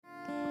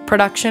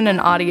Production and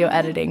audio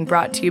editing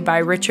brought to you by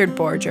Richard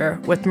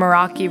Borger with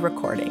Meraki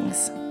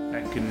Recordings.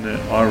 Back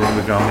I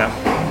remember growing up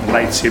in the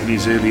late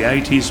 70s, early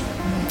 80s.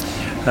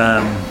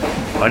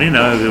 I didn't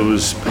know there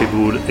was people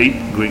who would eat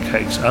Greek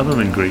cakes other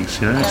than Greeks,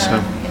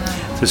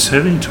 So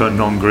serving to a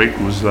non-Greek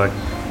was like,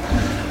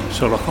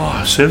 sort of like,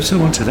 I served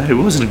someone today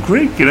who wasn't a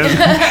Greek,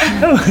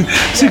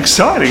 It's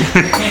exciting.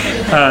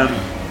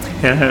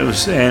 It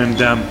was, and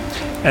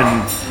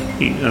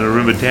I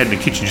remember Dad in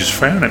the kitchen just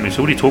frowned at me.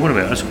 So what are you talking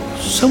about? I said,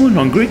 someone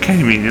non-Greek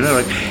came in,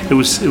 it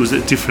was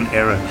a different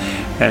era.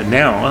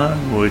 Now,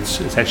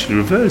 it's actually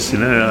reversed,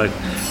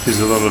 there's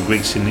a lot of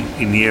Greeks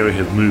in the area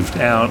have moved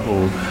out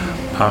or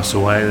passed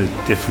away, a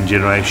different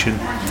generation.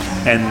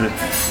 And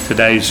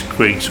today's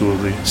Greeks, or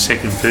the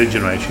second, third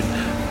generation,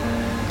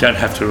 don't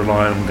have to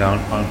rely on going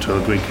onto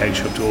a Greek cake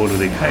shop to order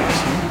their cakes.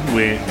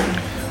 Where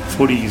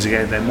 40 years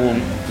ago, they more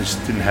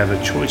just didn't have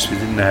a choice. We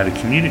didn't know how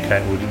to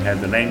communicate. We didn't have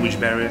the language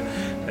barrier.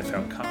 They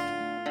felt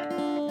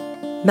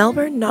comfortable.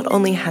 Melbourne not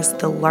only has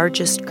the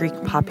largest Greek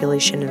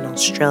population in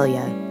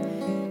Australia,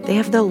 they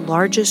have the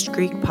largest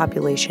Greek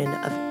population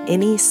of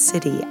any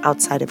city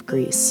outside of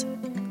Greece.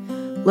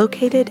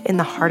 Located in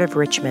the heart of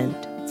Richmond,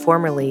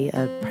 formerly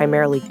a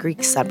primarily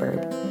Greek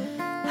suburb,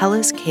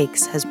 Hella's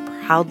Cakes has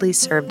proudly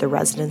served the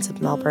residents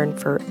of Melbourne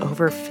for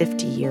over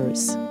 50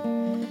 years.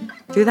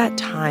 Through that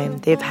time,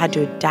 they've had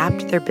to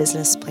adapt their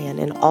business plan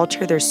and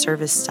alter their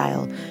service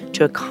style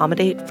to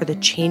accommodate for the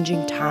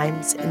changing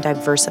times and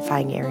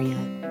diversifying area.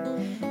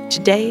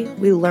 Today,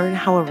 we learn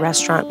how a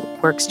restaurant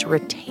works to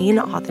retain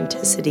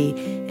authenticity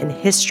and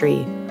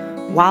history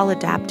while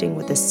adapting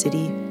with the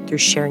city through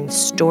sharing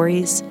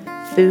stories,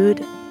 food,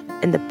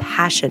 and the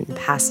passion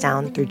passed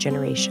down through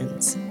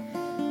generations.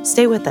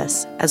 Stay with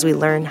us as we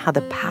learn how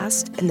the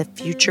past and the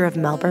future of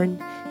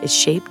Melbourne is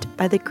shaped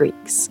by the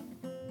Greeks.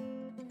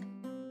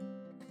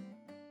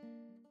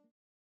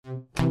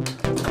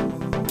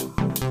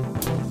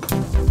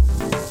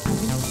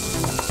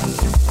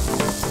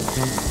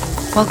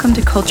 Welcome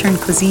to Culture and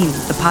Cuisine,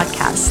 the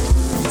podcast,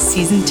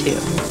 Season 2,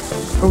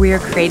 where we are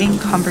creating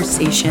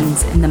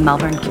conversations in the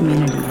Melbourne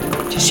community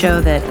to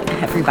show that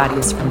everybody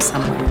is from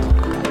somewhere.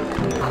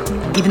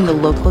 Even the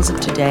locals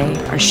of today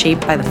are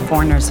shaped by the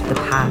foreigners of the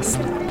past.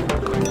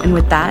 And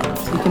with that,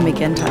 we can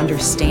begin to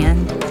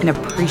understand and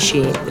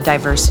appreciate the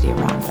diversity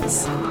around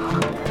us.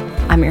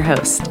 I'm your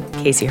host,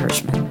 Casey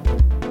Hirschman.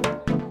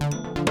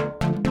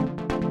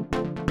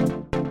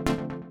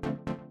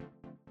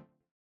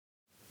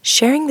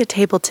 Sharing the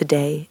table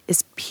today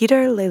is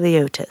Peter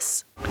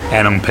Laliotis.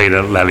 And I'm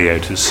Peter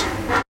Laliotis.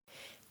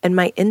 And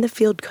my In the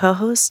Field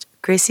co-host,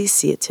 Gracie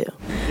Siatu.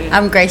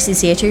 I'm Gracie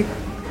Siatu.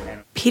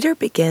 Peter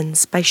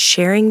begins by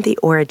sharing the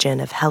origin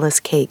of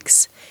Hella's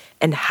Cakes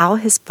and how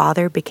his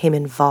father became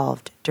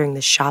involved during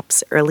the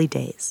shop's early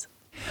days.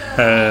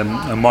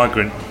 A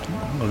migrant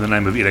of the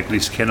name of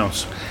Iraklis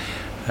Kenos,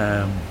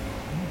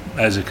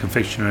 as a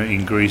confectioner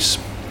in Greece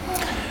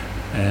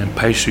and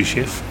pastry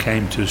chef,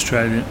 came to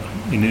Australia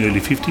in the early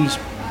 50s,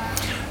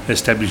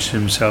 established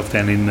himself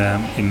down in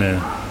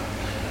the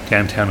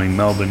downtown in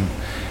Melbourne,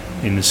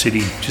 in the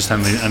city, just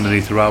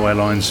underneath the railway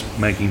lines,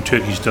 making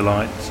Turkish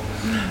delights,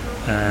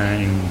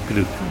 and a bit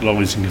of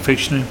lollies and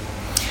confectionery,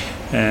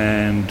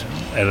 and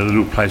at a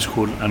little place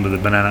called Under the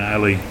Banana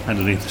Alley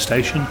underneath the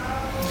station.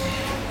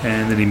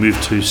 And then he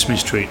moved to Smith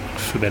Street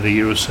for about a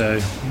year or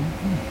so,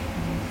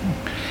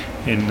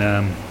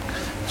 and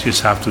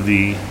just after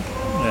the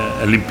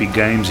Olympic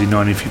Games in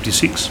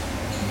 1956.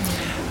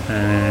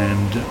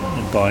 And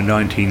by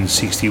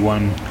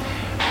 1961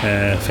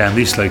 found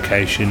this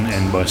location,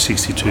 and by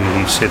 62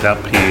 he set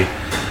up here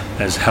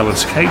as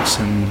Hella's Cakes,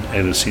 and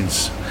ever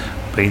since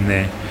been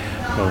there.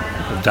 Well,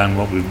 I've done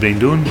what we've been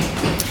doing,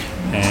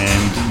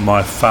 and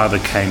my father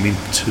came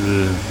into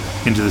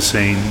the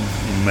scene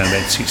in around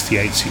about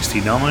 68,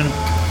 69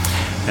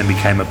 and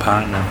became a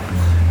partner,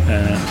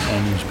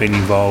 and has been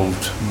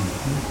involved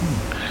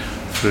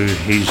through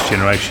his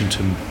generation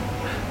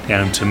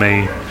down to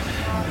me,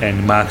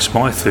 and marks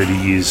my 30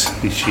 years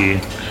this year,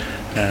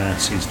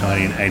 since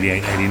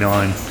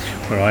 1988-89,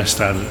 where I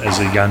started as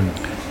a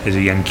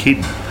young kid.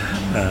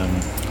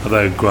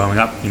 Although growing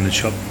up in the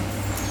shop,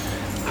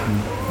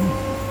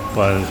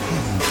 by the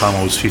time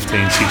I was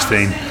 15,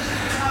 16,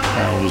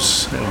 I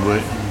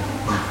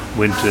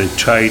went to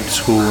trade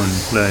school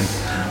and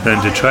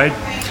learned to trade.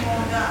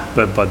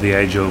 But by the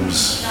age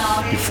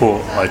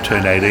before I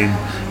turned 18,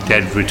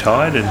 Dad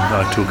retired and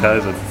I took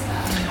over,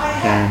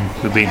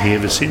 and we've been here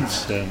ever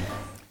since.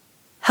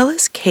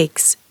 Hella's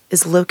Cakes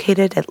is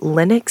located at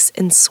Lennox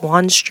and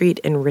Swan Street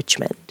in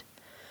Richmond.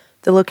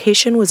 The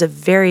location was a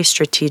very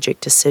strategic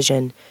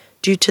decision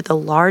due to the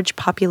large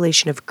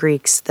population of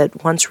Greeks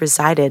that once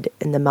resided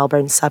in the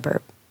Melbourne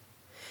suburb.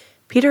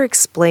 Peter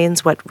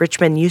explains what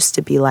Richmond used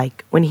to be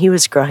like when he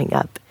was growing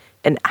up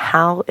and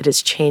how it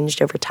has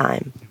changed over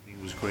time.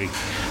 It was Greek.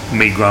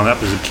 Me growing up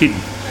as a kid,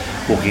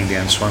 walking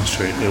down Swan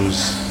Street, it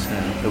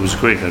was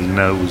Greek. I didn't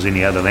know it was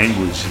any other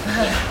language.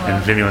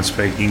 And if anyone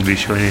spoke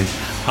English or any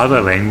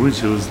other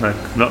language, it was like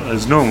not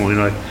as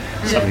normal.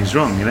 Something's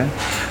wrong.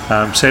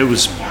 So it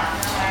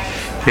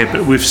Yeah,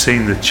 but we've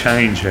seen the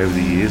change over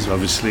the years,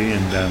 obviously,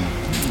 and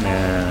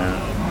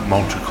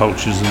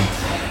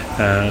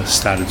multiculturalism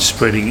started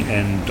spreading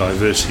and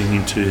diversing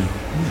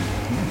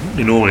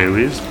in all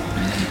areas.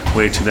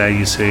 Where today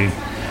you see,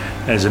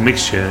 as a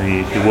mixture,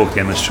 you walk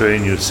down the street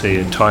and you'll see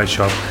a Thai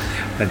shop,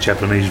 a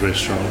Japanese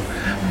restaurant,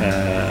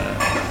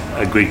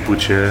 a Greek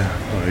butcher,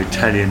 or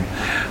Italian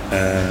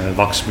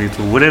locksmith,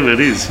 or whatever it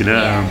is, So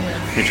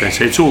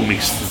it's all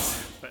mixed.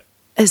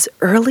 As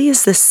early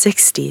as the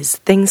 60s,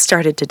 things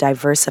started to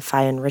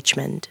diversify in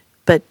Richmond,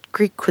 but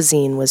Greek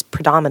cuisine was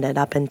predominant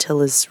up until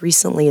as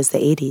recently as the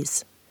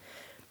 80s.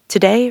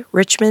 Today,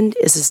 Richmond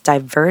is as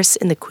diverse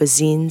in the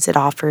cuisines it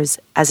offers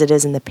as it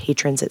is in the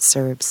patrons it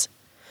serves.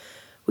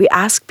 We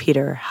asked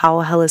Peter how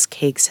Hella's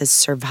Cakes has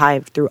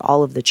survived through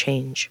all of the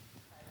change.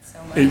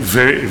 It's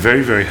very,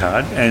 very, very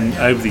hard, and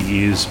over the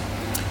years,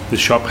 the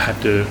shop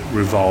had to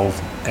revolve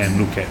and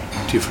look at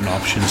different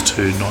options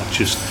too, not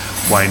just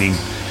waiting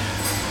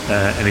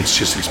and it's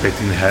just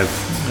expecting to have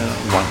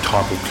one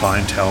type of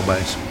clientele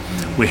base.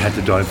 We had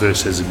to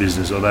diverse as a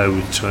business, although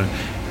we try to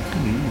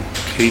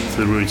keep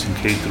the roots and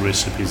keep the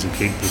recipes and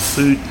keep the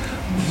food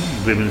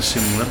very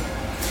similar.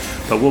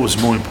 But what was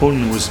more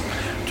important was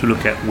to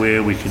look at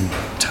where we can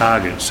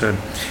target. So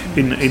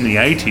in the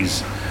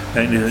 80s,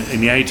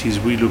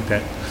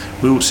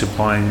 we were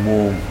supplying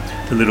more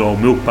the little old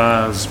milk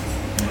bars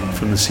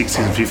from the 60s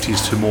and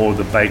 50s to more of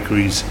the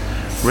bakeries,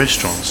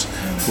 restaurants,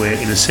 where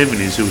in the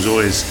 70s it was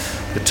always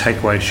the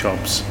takeaway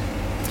shops,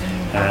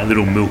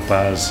 little milk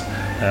bars.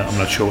 I'm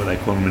not sure what they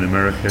call them in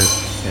America.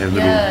 They have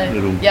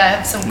little I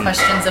have some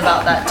questions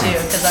about that too,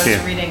 because I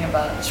was reading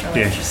about it. It's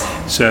really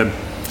interesting. So,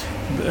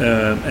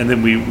 and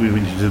then we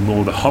went into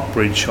more the hot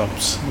bread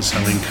shops,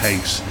 selling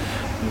cakes,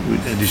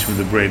 in addition with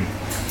the bread.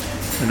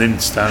 And then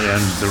started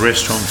down the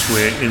restaurants,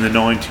 where in the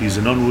 90s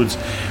and onwards,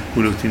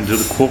 we looked into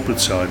the corporate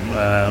side,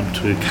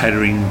 to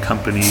catering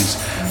companies,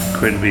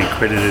 credibly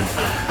accredited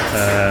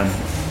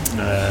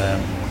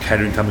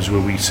catering companies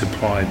where we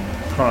supplied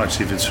products,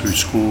 if it's through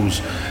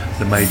schools,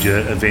 the major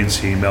events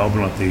here in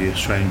Melbourne, like the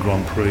Australian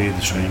Grand Prix, the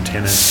Australian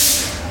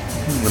Tennis,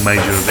 the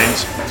major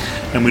events.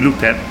 And we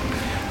looked at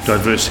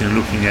diversity and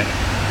looking at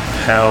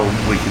how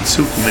we could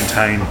still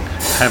maintain,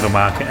 have a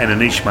market and a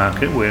niche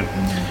market where,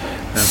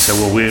 and so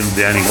we're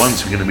the only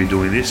ones who are going to be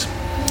doing this,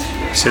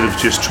 instead of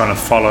just trying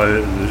to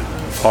follow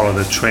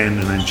the trend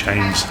and then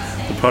change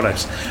the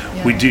products.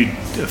 We did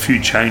a few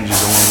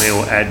changes along there,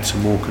 or add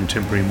some more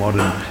contemporary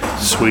modern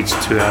sweets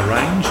to our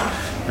range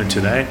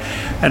today,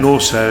 and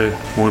also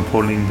more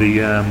importantly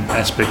the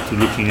aspect of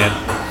looking at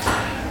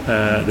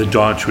the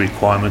dietary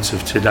requirements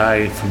of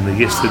today from the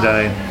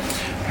yesterday,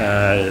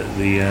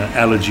 the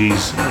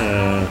allergies,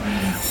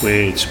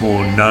 where it's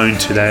more known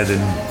today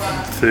than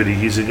 30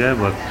 years ago.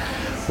 Like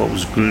what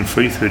was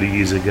gluten-free 30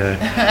 years ago,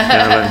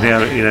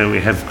 now we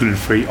have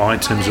gluten-free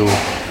items or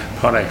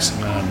products,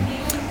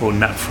 or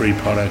nut-free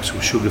products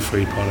or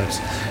sugar-free products.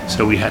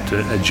 So we had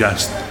to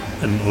adjust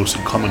and also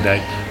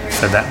accommodate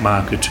for that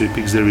market too,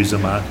 because there is a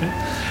market.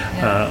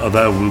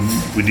 Although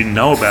we didn't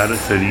know about it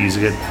 30 years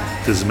ago,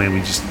 doesn't mean we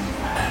just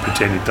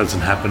pretend it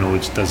doesn't happen or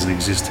it doesn't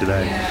exist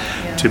today.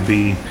 To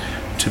be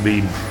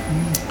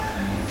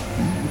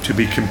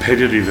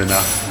competitive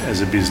enough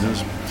as a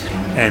business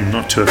and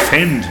not to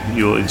offend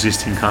your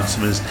existing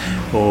customers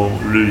or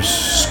lose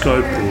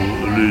scope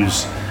or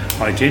lose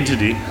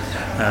identity,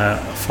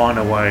 find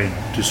a way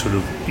to sort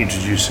of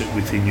introduce it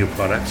within your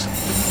products.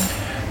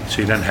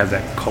 So you don't have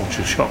that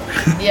culture shock.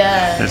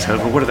 So,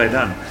 well, what have they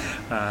done?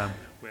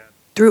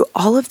 Through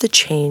all of the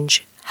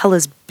change,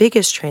 Hella's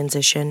biggest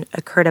transition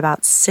occurred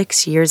about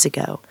 6 years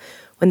ago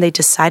when they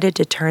decided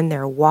to turn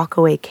their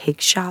walk-away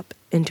cake shop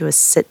into a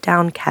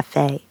sit-down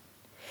cafe.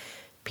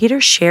 Peter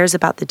shares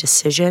about the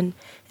decision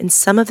and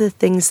some of the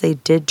things they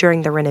did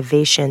during the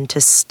renovation to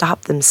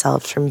stop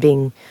themselves from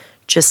being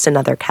just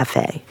another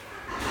cafe.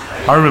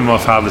 I remember my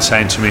father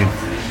saying to me,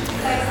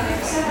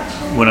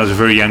 when I was a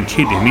very young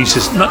kid, and he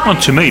says,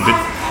 not to me, but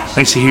I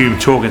used to hear him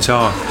talk and say,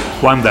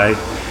 one day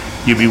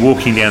you'll be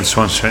walking down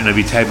Swan Street and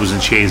there'll be tables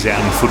and chairs out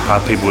on the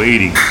footpath, people were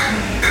eating.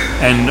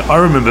 And I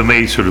remember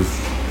me sort of,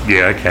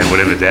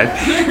 whatever, Dad.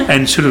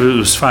 And sort of it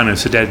was fun. I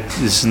said, Dad,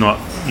 this is not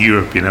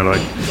Europe,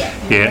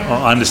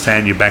 I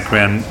understand your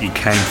background. You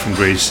came from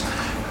Greece,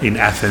 in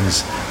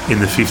Athens in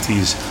the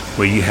 50s,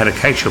 where you had a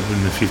cake shop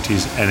in the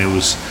 50s and it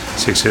was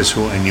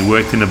successful, and you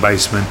worked in the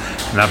basement,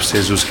 and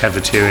upstairs was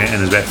cafeteria and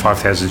there's about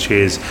 5,000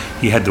 chairs.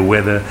 You had the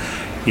weather,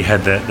 you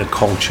had the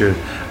culture,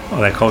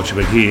 that culture,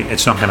 but here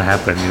it's not going to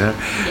happen,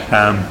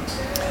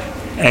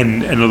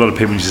 And a lot of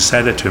people used to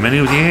say that to him, and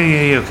he was,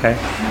 okay.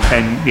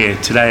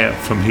 And today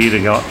from here to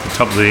go up the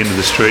top of the end of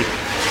the street,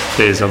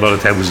 there's a lot of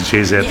tables and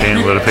chairs out there,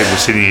 and a lot of people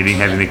sitting, eating,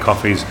 having their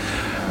coffees,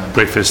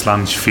 breakfast,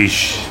 lunch,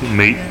 fish,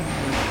 meat,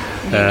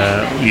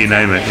 you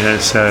name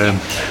it, so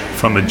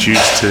from a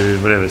juice to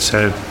whatever.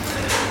 So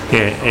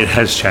it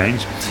has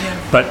changed.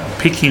 But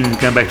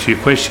going back to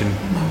your question,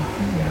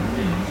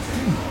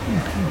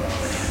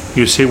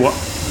 you see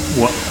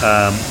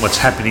what's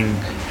happening,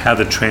 how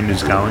the trend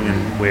is going,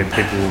 and where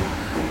people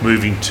are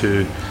moving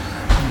to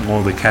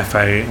or the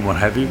cafe and what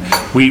have you.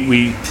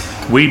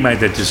 We made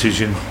that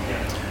decision,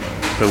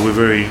 but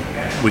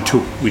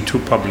we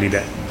took probably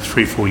about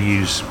 3-4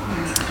 years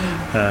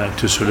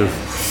to sort of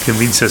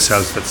convince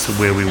ourselves that's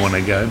where we want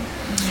to go,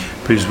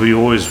 because we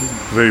always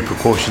very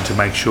precautioned to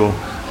make sure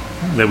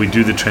that we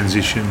do the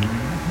transition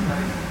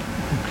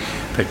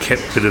that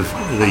kept a bit of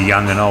the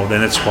young and old,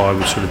 and that's why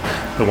we sort of,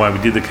 the way we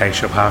did the cake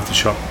shop, half the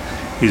shop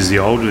is the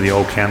old with the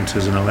old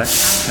counters and all that,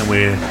 and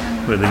we're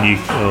the new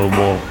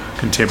more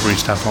contemporary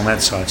stuff on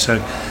that side. So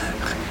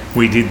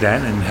we did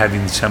that, and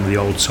having some of the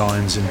old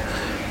signs, and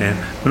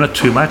but not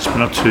too much, but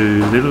not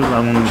too little.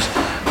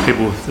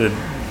 People,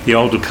 the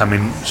older come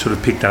in, sort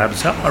of picked that up and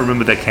said, I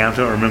remember that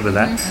counter, I remember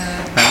that.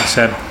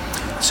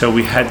 And so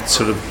we had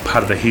sort of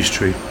part of the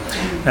history,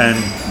 and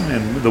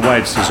the way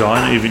it's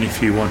designed, even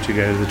if you want to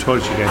go to the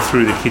toilets, you go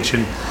through the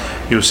kitchen,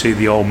 you'll see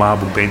the old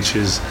marble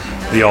benches,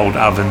 the old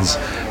ovens.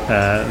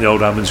 The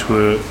old ovens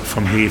were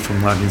from here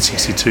from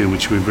 1962,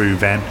 which we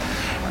revamped,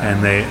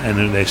 and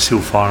they're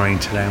still firing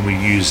today, and we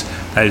use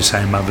those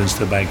same ovens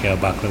to bake our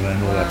baklava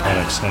and all our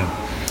products.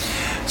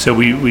 So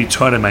we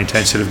try to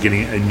maintain sort of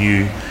getting a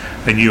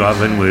new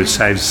oven where it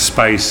saves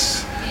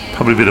space,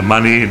 probably a bit of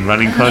money and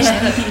running costs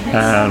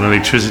on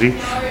electricity,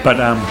 but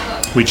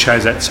we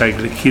chose that so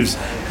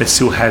it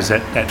still has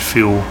that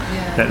feel,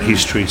 that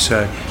history,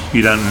 so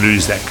you don't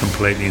lose that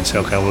completely and say,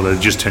 okay, well, they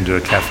just turned to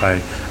a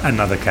cafe,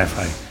 another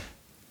cafe.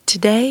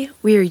 Today,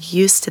 we are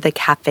used to the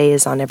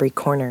cafes on every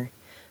corner,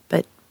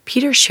 but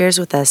Peter shares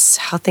with us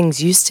how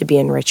things used to be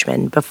in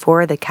Richmond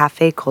before the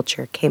cafe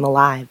culture came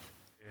alive.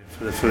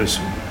 For the first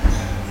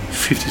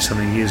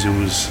 50-something years, it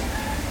was,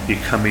 you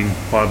come in,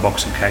 buy a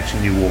box of cakes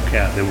and you walk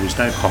out. There was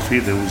no coffee,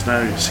 there was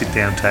no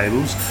sit-down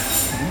tables.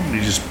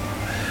 You just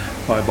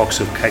buy a box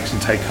of cakes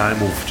and take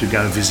home, or to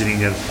go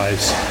visiting at a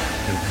place.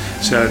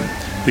 So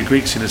the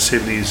Greeks in the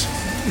 70s,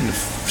 in the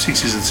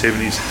 60s and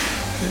 70s,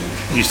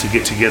 used to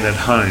get together at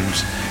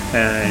homes,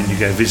 and you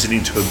go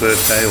visiting to a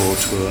birthday or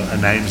to a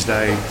names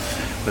day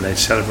where they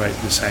celebrate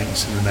the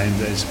saints and the name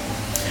days,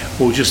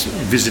 or just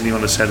visiting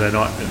on a Saturday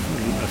night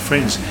with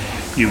friends.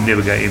 You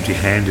never go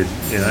empty-handed,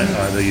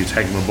 either you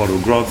take them a bottle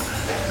of grog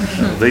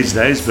these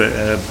days, but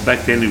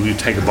back then we would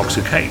take a box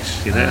of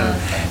cakes,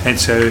 and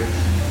so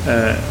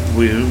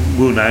we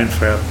were known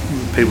for our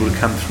people to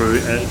come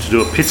through to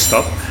do a pit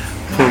stop,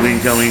 probably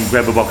go and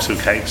grab a box of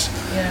cakes,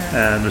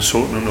 an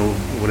assortment or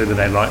whatever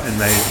they like, and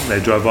they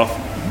drove off,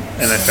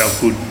 and they felt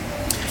good.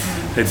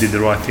 They did the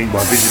right thing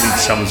by visiting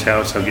someone's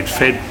house. They'll get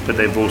fed, but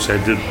they've also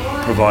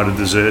provided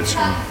desserts.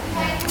 And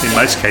in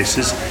most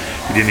cases,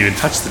 you didn't even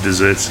touch the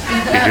desserts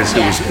because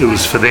it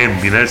was for them,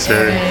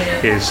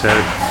 So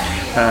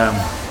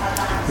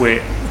where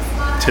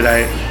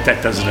today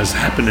that doesn't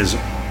happen as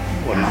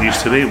what it used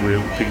to be,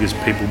 because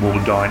people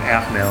will dine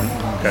out now and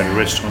go to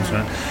restaurants,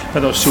 but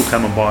they'll still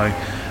come and buy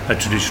a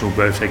traditional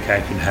birthday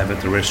cake and have it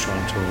at the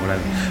restaurant or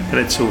whatever. But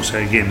it's also,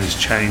 again,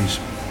 it's changed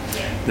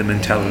the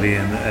mentality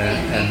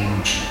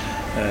and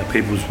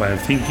people's way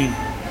of thinking.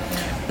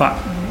 But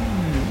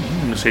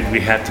as I said, we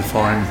had to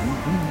find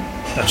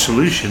a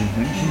solution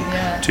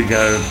to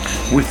go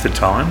with the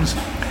times,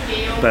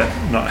 but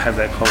not have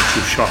that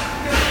cultural shock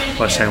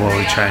by saying, well,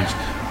 we changed.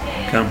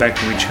 Going back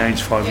when we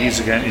changed 5 years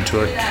ago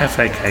into a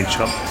cafe cake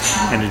shop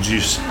and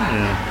introduced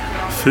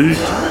food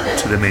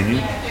to the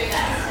menu,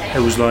 it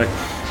was like,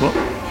 well,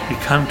 you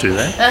can't do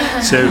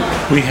that. So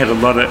we had a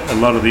lot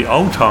of the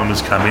old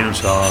timers come in and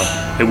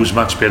say, it was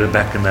much better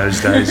back in those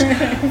days.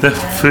 The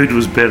food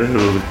was better,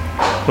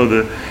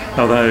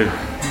 although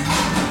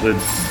the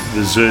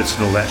desserts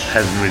and all that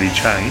hasn't really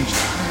changed.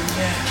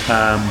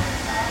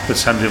 But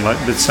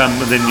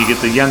then you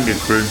get the younger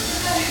crew,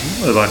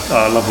 like,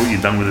 I love what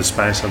you've done with the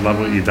space, I love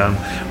what you've done.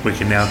 We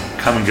can now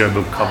come and grab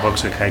a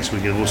box of cakes, we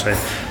can also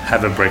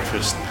have a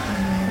breakfast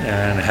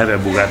and have our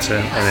bugazza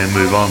and then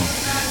move on.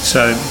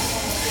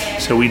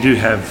 So we do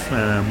have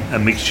a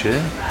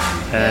mixture,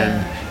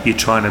 and you're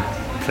trying to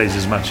please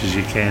as much as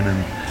you can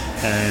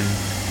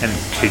and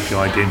keep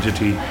your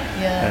identity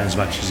as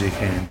much as you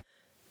can.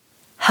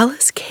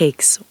 Hellas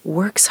Cakes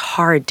works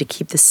hard to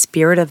keep the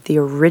spirit of the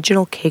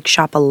original cake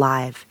shop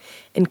alive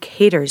and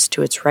caters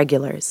to its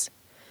regulars.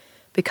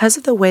 Because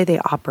of the way they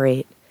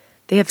operate,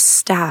 they have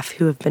staff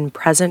who have been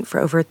present for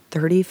over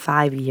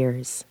 35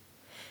 years.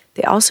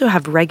 They also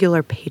have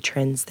regular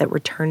patrons that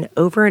return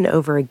over and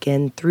over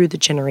again through the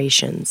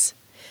generations.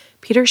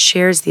 Peter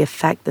shares the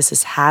effect this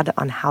has had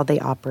on how they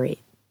operate.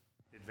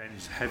 The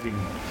advantage of having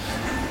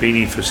been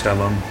here for so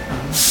long,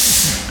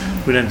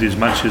 we don't do as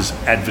much as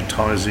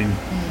advertising,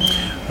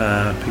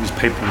 because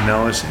people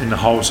know us in the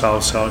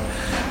wholesale side.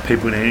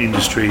 People in our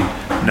industry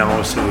know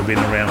us, that we've been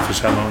around for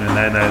so long, and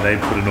they know they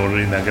put an order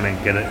in, they're going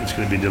to get it, it's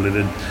going to be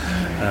delivered.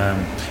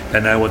 They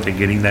know what they're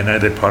getting, they know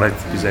their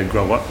product because they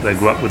grew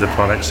up with the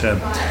product. So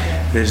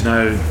there's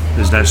no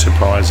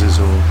surprises,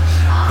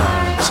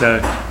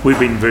 so we've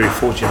been very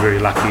fortunate, very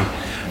lucky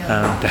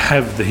to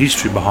have the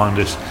history behind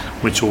us,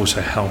 which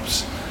also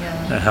helps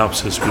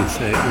us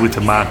with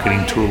the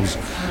marketing tools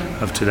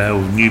of today,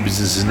 or new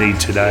businesses need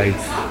today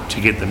to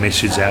get the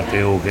message out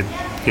there, or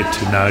get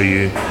to know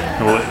you,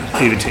 or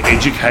even to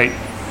educate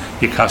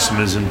your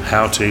customers and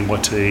how to eat,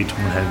 what to eat,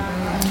 and what have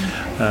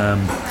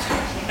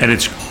you.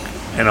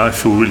 And I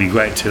feel really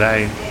great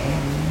today.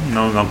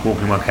 I'm not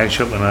walking my cake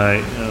shop, and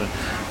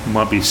it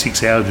might be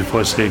 6 hours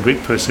before I see a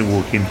Greek person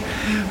walk in,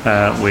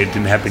 where it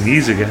didn't happen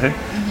years ago.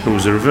 It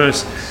was the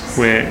reverse,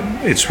 where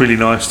it's really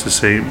nice to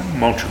see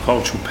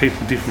multicultural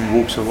people, different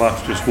walks of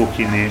life, just walk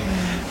in there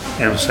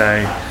and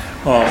say,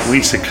 "Oh, we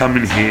used to come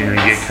in here and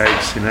get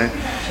cakes, you know."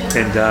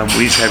 And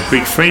we used to have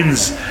Greek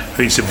friends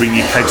who used to bring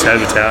you cakes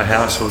over to our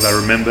house, or they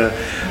remember.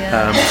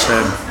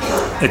 So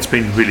it's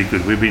been really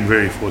good. We've been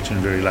very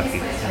fortunate, very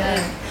lucky.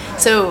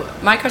 So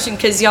my question,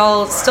 because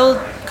y'all still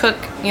cook,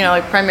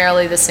 like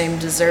primarily the same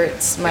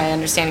desserts, my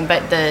understanding,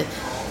 but the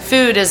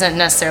food isn't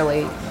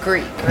necessarily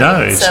Greek, right?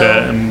 No, it's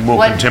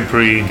more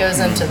contemporary. What goes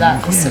into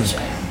that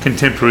decision?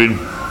 Contemporary.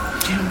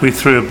 We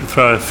throw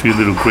a few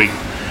little Greek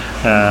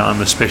on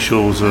the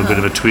specials, or a bit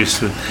of a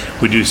twist.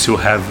 We do still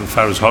have, as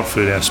far as hot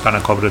food, our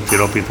spanakopita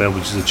tiropita,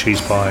 which is a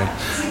cheese pie,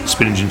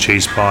 spinach and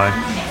cheese pie,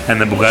 and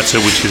the bougatsa,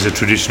 which is a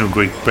traditional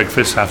Greek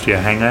breakfast after your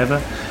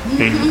hangover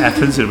in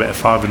Athens at about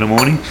 5 in the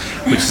morning,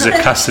 which is a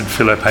custard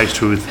filo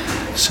pastry with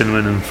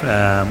cinnamon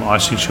and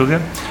icing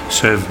sugar,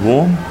 served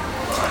warm.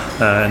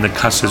 And the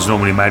custard is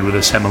normally made with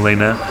a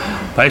semolina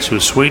base, or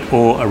sweet,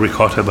 or a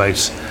ricotta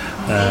base.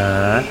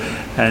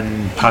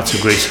 And parts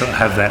of Greece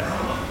have that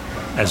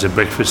as a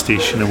breakfast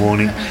dish in the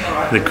morning.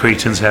 The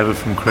Cretans have it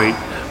from Crete,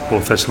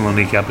 or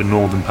Thessaloniki up in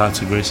northern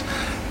parts of Greece.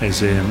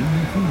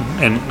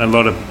 And a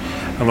lot of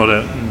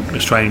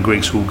Australian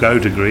Greeks will go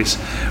to Greece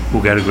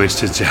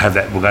to have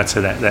that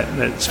bougatsa,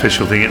 that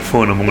special thing at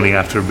 4 in the morning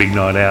after a big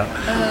night out.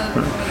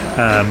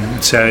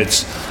 So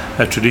it's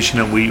a tradition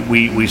that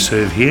we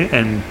serve here,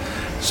 and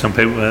some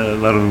people, a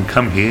lot of them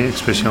come here,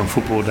 especially on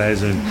football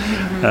days, and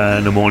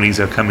in the mornings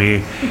they'll come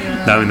here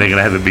knowing they're going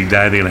to have a big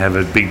day, they're going to have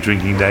a big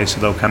drinking day, so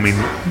they'll come in,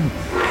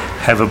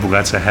 have a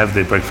bougatsa, have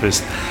their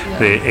breakfast,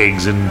 their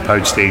eggs and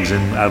poached eggs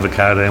and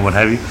avocado and what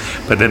have you,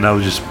 but then they'll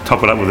just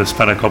top it up with a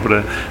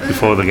spanakopita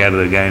before they go to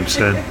the game.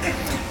 So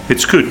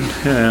it's good,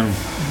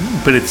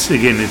 but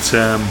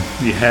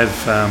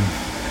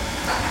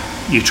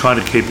you try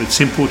to keep it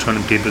simple,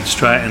 trying to keep it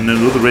straight, and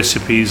then all the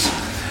recipes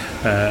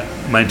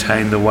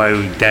maintain the way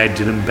Dad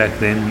did them back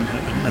then,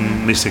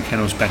 and Mr.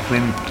 Kennels back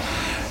then.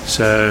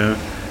 So,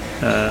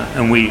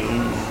 and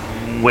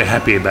we're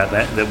happy about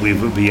that we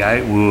were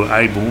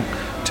able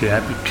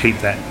to keep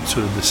that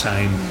sort of the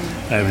same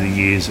over the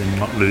years and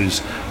not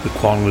lose the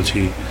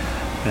quality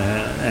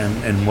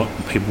and what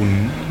people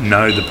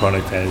know the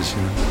product as.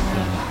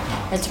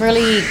 It's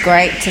really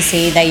great to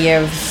see that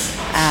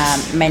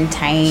you've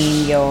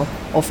maintained your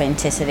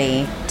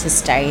authenticity to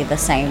stay the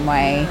same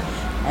way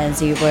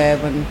as you were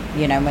when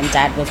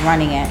Dad was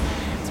running it.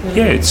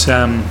 It's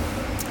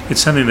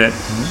something that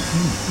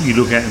you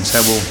look at and say,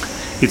 well,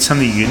 it's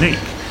something unique.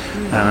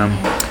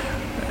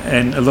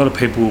 And a lot of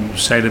people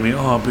say to me,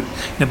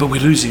 but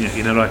we're losing it.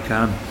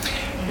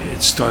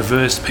 It's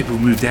diverse. People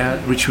moved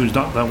out. Richmond's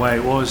not the way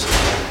it was.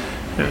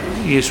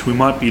 Yes, we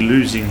might be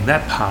losing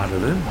that part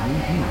of it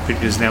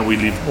because now we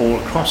live all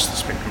across the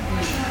spectrum.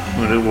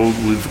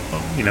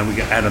 We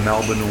get out of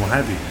Melbourne or what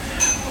have you.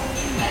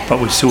 But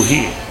we're still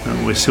here,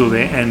 we're still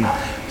there, and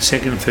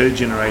second, third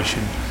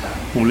generation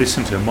will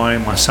listen to it.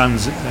 My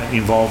son's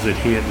involved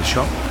here at the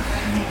shop,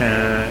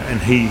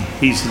 and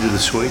he's into the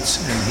sweets,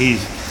 and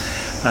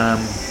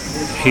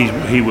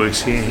he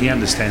works here, he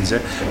understands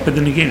that. But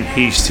then again,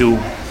 he still,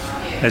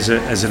 as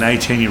an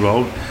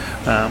 18-year-old,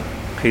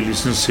 he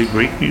listens to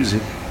Greek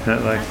music.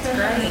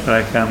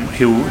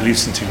 He'll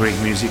listen to Greek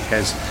music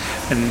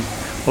and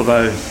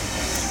although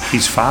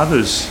his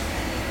father's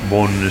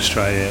born in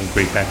Australia,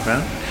 Greek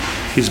background,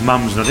 his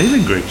mum's not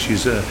even Greek.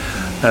 She's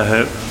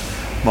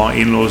my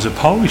in-laws are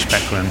Polish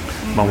background.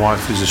 My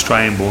wife is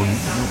Australian-born,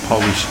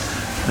 Polish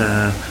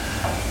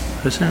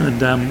person,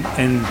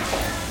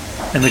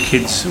 and the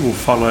kids will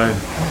follow.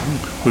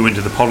 We went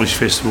to the Polish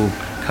festival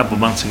a couple of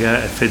months ago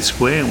at Fed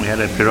Square, and we had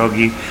our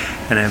pierogi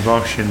and our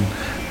borscht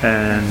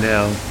and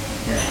our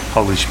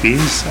Polish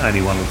beers,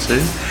 only one or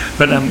two.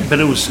 But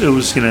it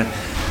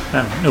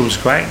was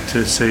great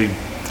to see.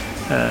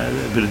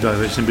 A bit of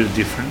diversity, a bit of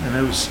different, and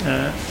it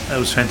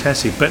was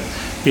fantastic. But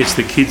yes,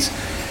 the kids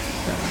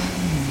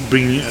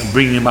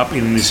bring them up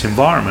in this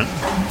environment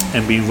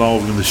and be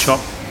involved in the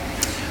shop.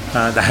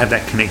 They have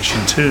that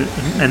connection too,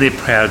 and they're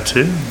proud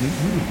too.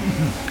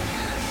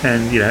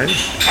 And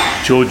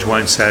George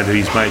won't say to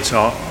his mates,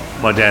 "Oh,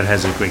 my dad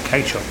has a Greek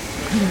cake shop."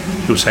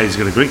 He'll say he's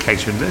got a Greek cake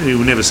shop. He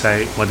will never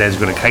say, "My dad's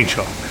got a cake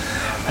shop."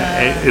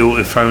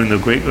 He'll throw in the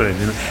Greek word,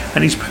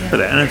 and he's proud of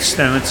that,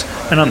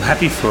 and I'm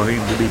happy for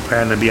him to be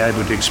proud and to be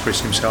able to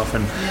express himself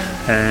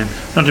and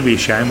not to be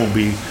ashamed or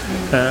be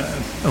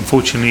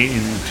unfortunately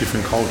in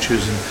different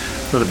cultures, and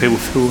a lot of people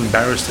feel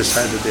embarrassed to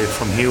say that they're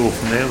from here or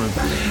from there,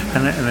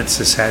 and that's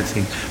the sad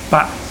thing.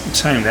 But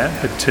saying that,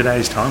 at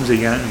today's times, the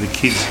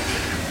kids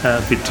are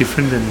a bit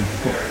different than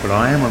what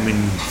I am. I'm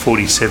in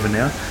 47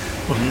 now.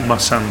 My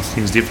son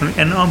thinks differently,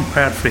 and I'm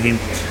proud for him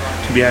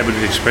to be able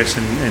to express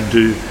and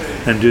do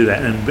and do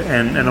that.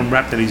 And I'm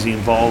rapt that he's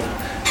involved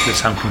to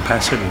some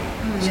capacity.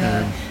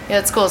 Yeah,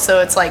 it's cool. So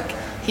it's like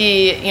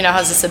he,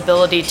 has this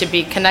ability to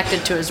be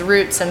connected to his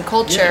roots and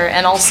culture,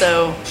 and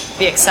also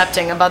be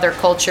accepting of other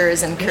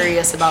cultures and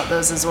curious about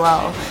those as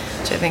well,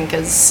 which I think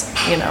is,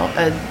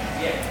 a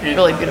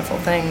really beautiful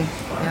thing.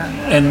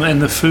 Yeah.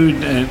 And the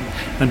food,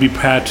 and be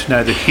proud to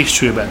know the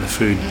history about the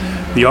food,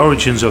 the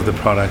origins of the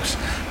products.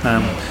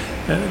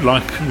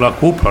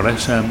 Like all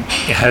products,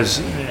 it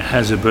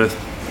has a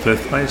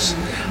birthplace.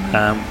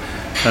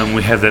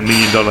 We have that $1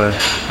 million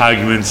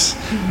arguments.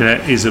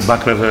 Is a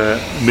baklava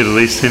Middle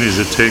Eastern? Is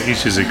it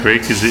Turkish? Is it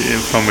Greek? Is it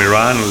from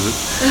Iran? Or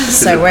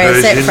is it where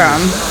is it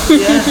from?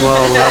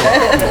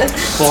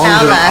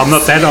 I'm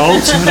not that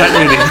old, so not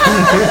really.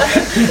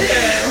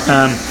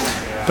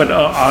 But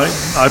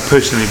I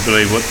personally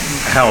believe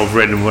how I've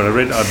read and what I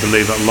read. I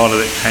believe a lot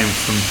of it came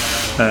from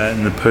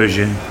in the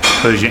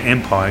Persian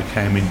Empire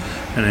came in,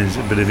 and there's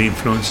a bit of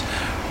influence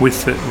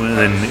with it. And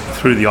then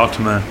through the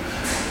Ottoman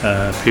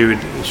period,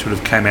 it sort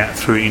of came out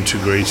through into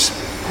Greece.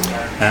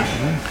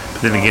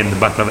 But then again, the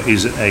baklava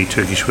is a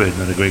Turkish word,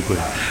 not a Greek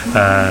word.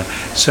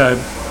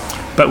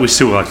 But we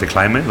still like to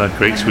claim it, like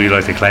Greeks. We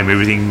like to claim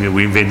everything.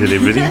 We invented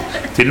everything,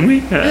 didn't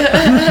we?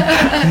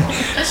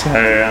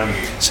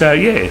 So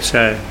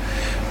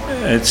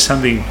it's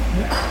something.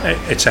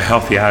 It's a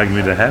healthy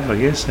argument to have, I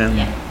guess.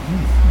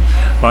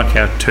 Like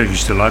our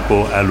Turkish delight,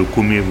 or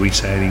alukumi, we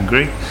say it in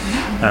Greek.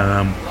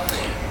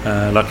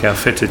 Like our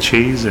feta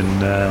cheese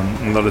and a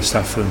lot of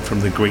stuff from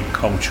the Greek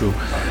culture.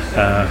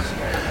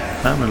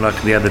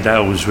 Like the other day, I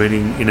was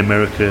reading in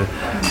America,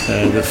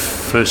 the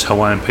first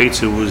Hawaiian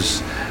pizza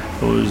was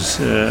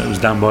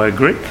done by a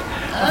Greek.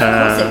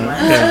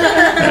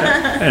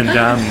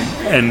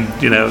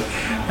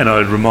 And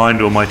I'd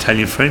remind all my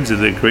Italian friends that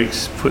the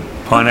Greeks put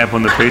pineapple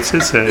on the pizza,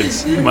 so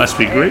it must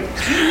be Greek.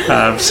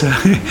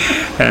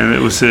 And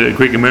it was a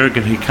Greek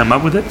American who came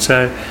up with it.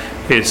 So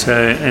yes,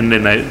 and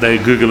then they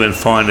Google and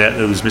find out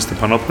it was Mr.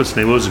 Panopoulos, and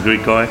he was a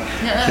Greek guy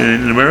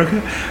in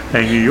America,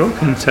 in New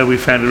York, and so we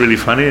found it really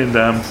funny,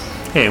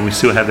 and we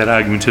still have that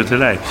argument till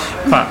today.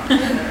 But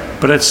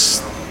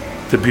that's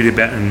the beauty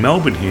about in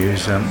Melbourne here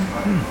is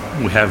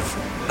we have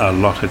a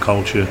lot of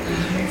culture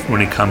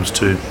when it comes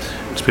to,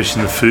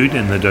 especially the food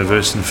and the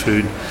diverse in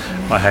food.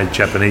 I had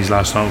Japanese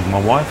last night with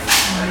my wife,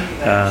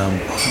 at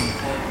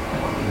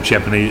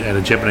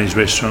a Japanese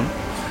restaurant.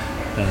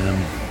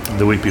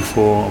 The week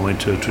before, I went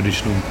to a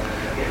traditional,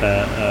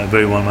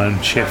 very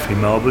well-known chef in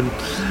Melbourne,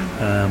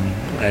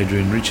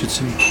 Adrian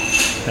Richardson,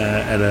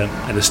 at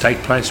a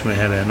steak place. We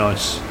had our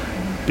nice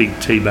big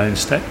T-bone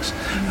steaks.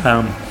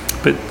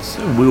 But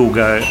we all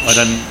go. I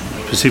don't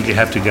specifically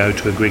have to go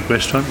to a Greek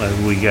restaurant.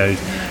 We go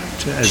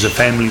as a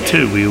family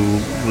too.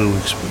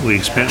 We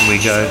expect we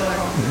go.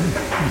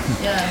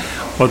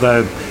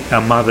 Although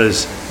our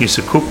mothers used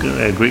to cook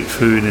Greek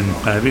food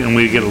and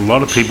we get a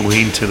lot of people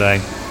in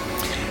today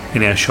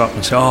in our shop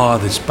and say, "Oh,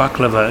 this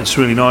baklava, it's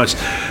really nice.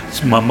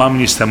 My mum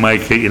used to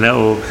make it,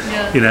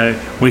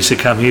 we used to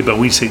come here, but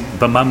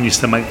mum used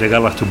to make the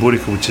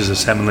galaktobourika, which is a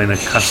semolina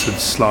custard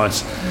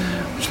slice,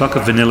 which is like a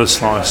vanilla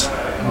slice,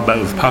 but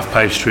with puff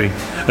pastry,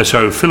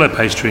 filo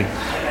pastry,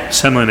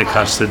 semolina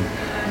custard,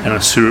 and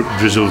a syrup,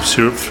 drizzle of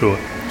syrup through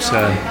it."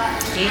 So,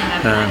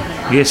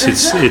 yes,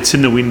 it's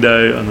in the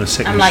window on the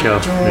second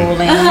shelf.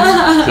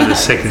 The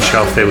second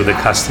shelf there with the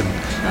custard.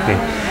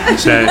 Yeah.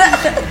 So.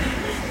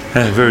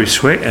 Very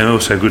sweet, and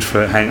also good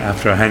for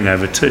after a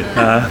hangover too.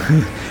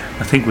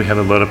 I think we have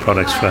a lot of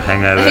products for a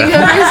hangover.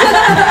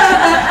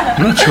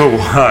 I'm not sure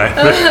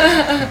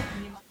why.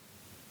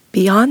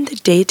 Beyond the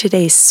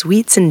day-to-day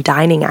sweets and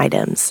dining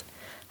items,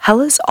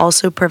 Hellas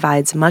also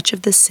provides much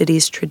of the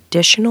city's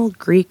traditional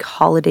Greek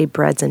holiday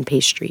breads and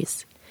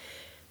pastries.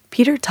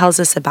 Peter tells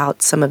us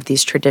about some of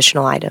these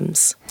traditional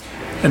items.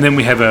 And then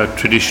we have our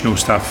traditional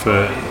stuff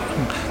for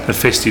the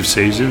festive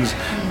seasons,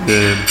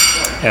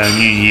 our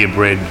New Year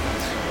bread,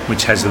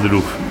 which has a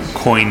little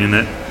coin in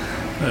it,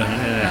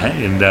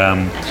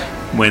 and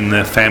when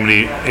the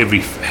family, every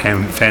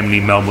family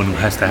in Melbourne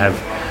has to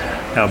have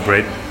our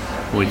bread,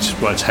 which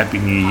writes Happy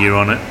New Year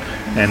on it,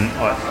 and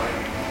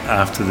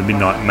after the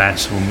midnight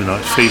mass or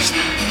midnight feast,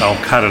 they'll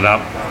cut it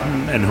up,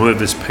 and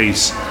whoever's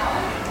piece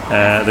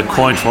the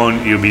coin for,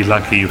 you'll be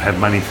lucky you have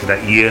money for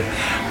that year.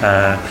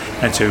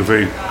 That's a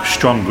very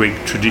strong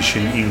Greek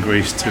tradition in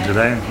Greece to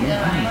today,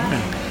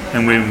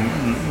 and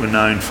we're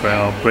known for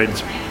our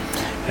breads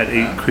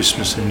at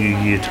Christmas and New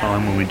Year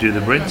time when we do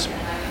the breads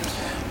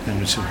and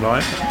we supply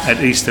it.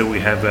 At Easter we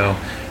have our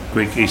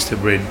Greek Easter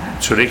bread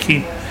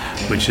tsoreki,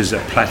 which is a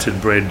plaited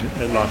bread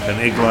like an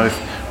egg loaf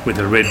with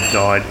a red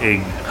dyed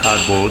egg,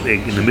 hard-boiled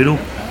egg in the middle,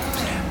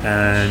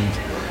 and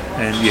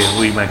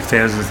we make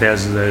thousands of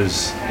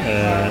those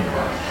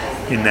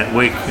in that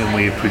week, and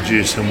we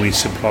produce and we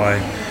supply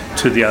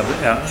to the other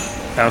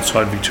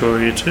outside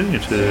Victoria too,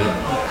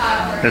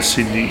 to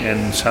Sydney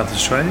and South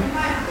Australia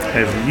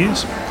over the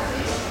years.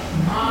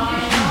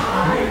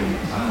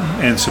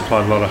 And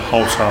supplied a lot of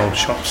wholesale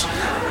shops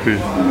who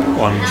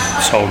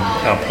sold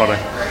our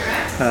product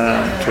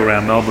to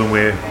around Melbourne,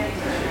 where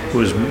it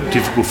was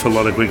difficult for a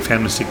lot of Greek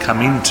families to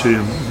come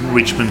into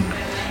Richmond,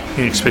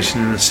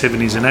 especially in the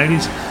 70s and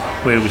 80s,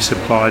 where we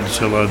supplied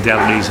to a lot of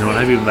delis and what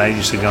have you, and they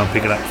used to go and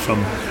pick it up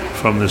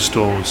from the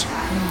stores.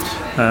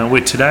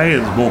 Where today,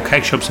 more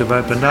cake shops have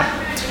opened up,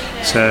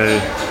 so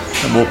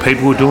more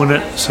people are doing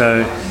it,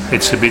 so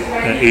it's a bit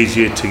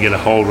easier to get a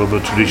hold of a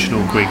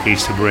traditional Greek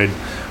Easter bread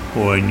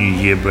or a New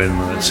Year bread and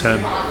all that. So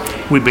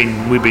we've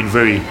been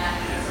very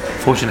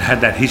fortunate to have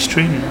that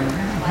history,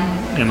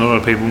 and a lot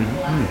of people,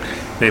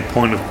 their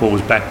point of call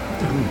was back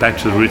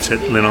to the roots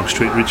at Lennox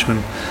Street,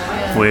 Richmond,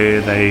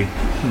 where they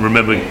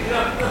remember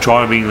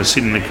driving or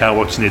sitting in the car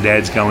watching their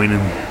dads go in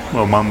and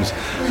mums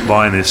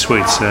buying their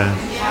sweets.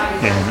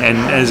 And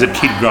as a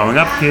kid growing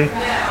up here,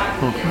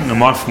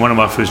 one of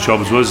my first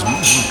jobs was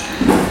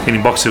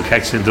getting boxes of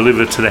cakes and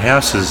delivered to the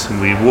houses, and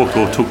we walked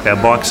or took our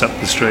bikes up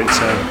the street.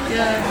 So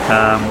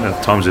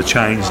times have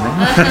changed now.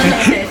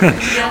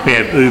 We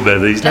have Uber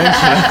these days.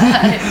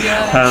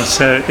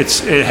 So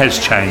it has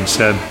changed.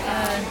 So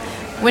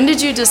when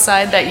did you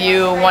decide that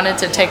you wanted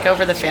to take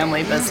over the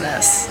family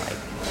business?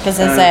 Because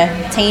as a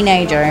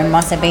teenager, it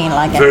must have been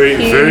like very, a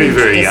huge very,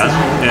 very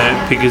decision.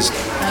 young. Because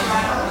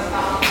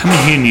coming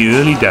here in the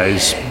early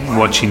days,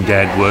 watching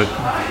Dad work,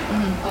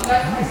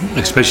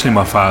 especially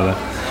my father,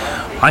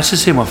 I used to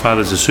see my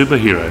father as a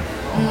superhero.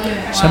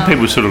 Some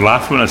people sort of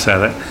laugh when I say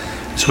that.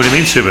 So what do you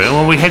mean superhero?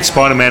 Well, we had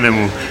Spider-Man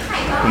and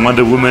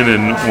Wonder Woman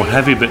and what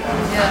have you, but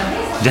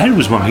Dad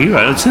was my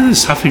hero. It's the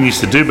stuff he used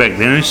to do back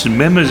then. I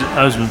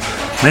was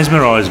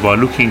mesmerised by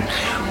looking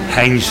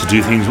how he used to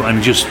do things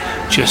and just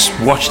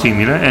watched him,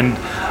 and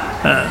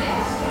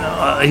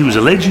he was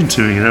a legend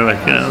to me,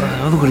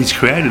 look what he's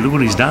created, look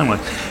what he's done.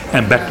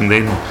 And back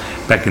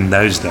in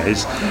those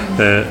days,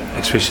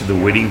 especially the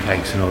wedding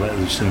cakes and all that,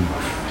 there was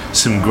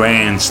some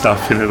grand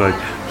stuff, like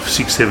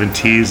 6-7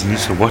 tiers, and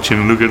used to watch him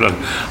and look at it. I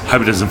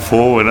hope it doesn't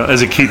fall. And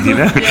as a kid,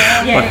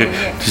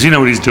 does he know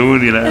what he's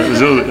doing?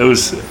 It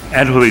was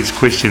had all these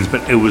questions,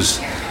 but it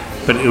was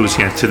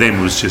to them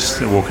it was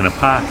just a walk in a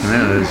park.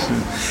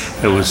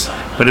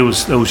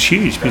 It was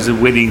huge, because the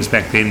weddings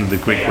back then, the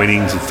Greek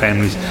weddings of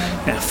families,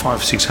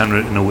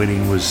 500-600 in a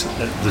wedding was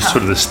the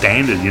sort of the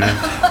standard,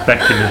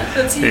 back in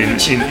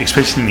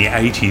especially in the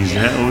 80s.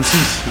 It was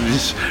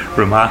just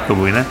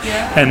remarkable, and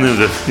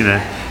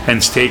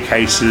and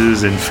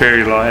staircases and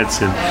fairy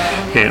lights, and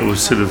it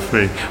was sort of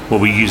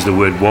we use the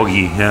word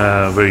woggy,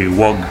 very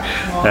wog.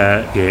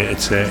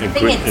 It's a I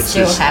think it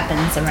still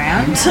happens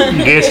around.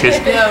 Yes.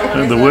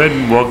 The word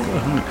wog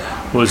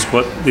was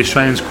what the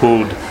Australians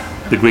called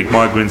the Greek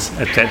migrants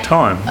at that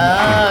time.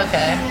 Oh,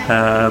 okay.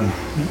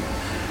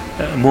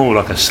 More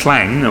like a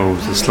slang, or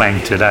the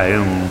slang today.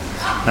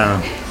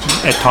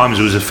 At times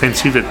it was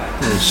offensive at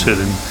a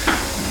certain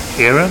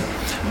era,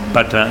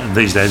 but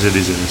these days it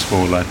isn't. It's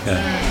more like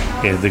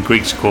the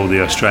Greeks call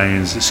the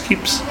Australians the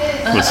skips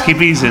or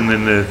skippies, and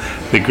then the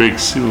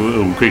Greeks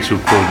were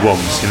called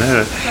wogs,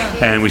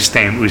 and we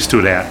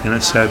stood out,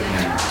 So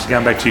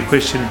going back to your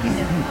question,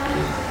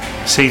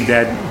 seeing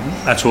Dad,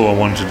 that's all I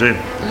wanted to do.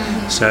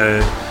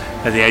 So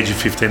at the age of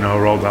 15, I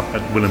rolled up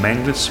at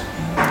William-Angus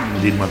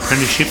and did my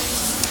apprenticeship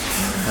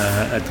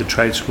at the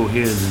trade school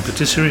here in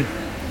Patisserie.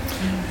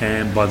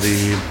 And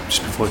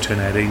just before I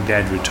turned 18,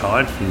 Dad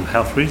retired for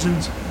health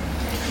reasons.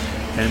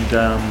 And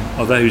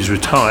although he's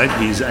retired,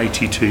 he's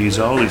 82 years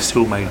old. He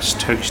still makes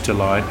Turkish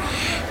delight.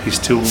 He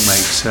still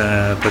makes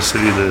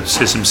basically the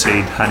sesame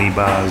seed honey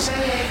bars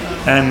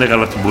and the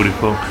galata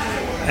buriko,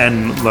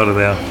 and a lot of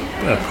our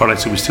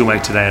products that we still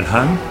make today at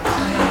home.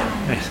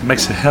 It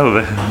makes a hell of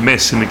a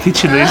mess in the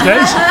kitchen these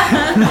days.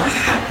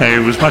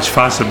 It was much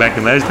faster back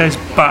in those days,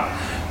 but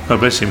God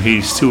bless him,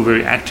 he's still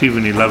very active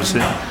and he loves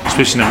it,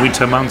 especially in the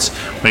winter months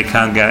when he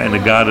can't go out in the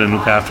garden and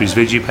look after his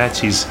veggie patch.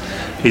 He's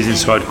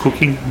inside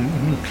cooking.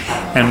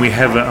 And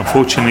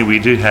unfortunately, we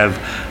do have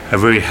a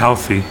very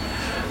healthy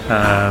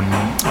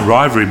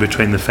rivalry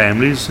between the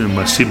families and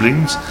my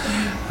siblings,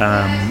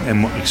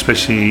 and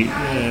especially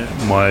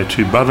my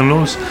two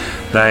brother-in-laws.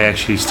 They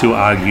actually still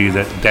argue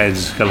that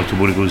Dad's galata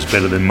buriko is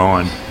better than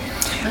mine.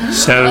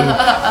 So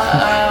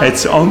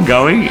it's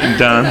ongoing,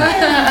 and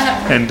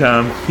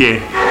I'm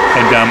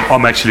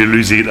actually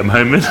losing at the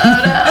moment.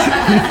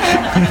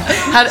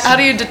 How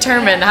do you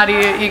determine? How do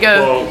you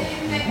go?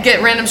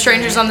 Get random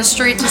strangers on the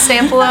street to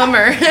sample them,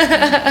 or?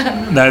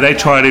 No, they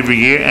try it every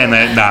year, and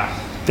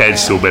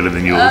Dad's still better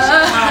than yours.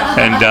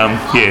 And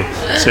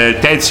so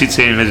Dad sits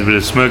there and has a bit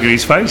of smirk in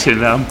his face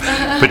and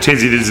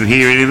pretends he doesn't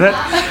hear any of that.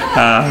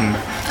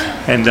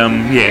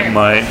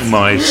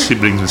 My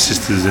siblings and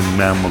sisters and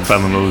my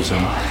brother-in-laws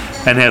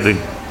and now the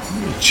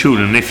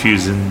children,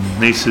 nephews and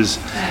nieces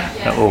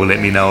all let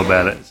me know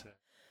about it.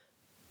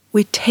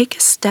 We take a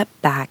step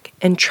back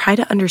and try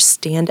to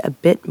understand a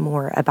bit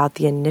more about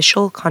the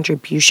initial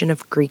contribution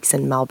of Greeks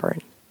in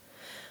Melbourne.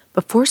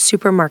 Before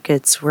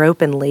supermarkets were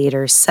open late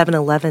or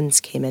 7-Elevens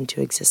came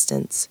into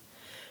existence,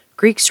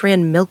 Greeks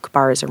ran milk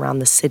bars around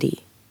the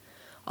city.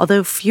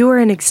 Although few are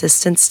in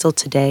existence still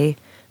today,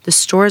 the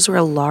stores were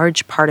a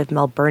large part of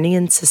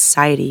Melburnian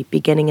society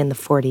beginning in the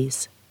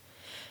 40s.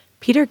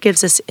 Peter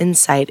gives us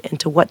insight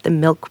into what the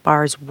milk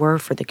bars were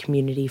for the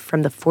community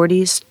from the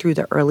 40s through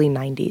the early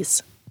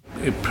 90s.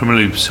 It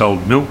primarily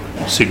sold milk,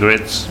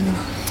 cigarettes,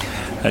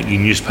 your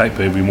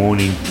newspaper every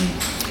morning,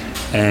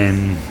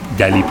 and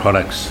daily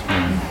products,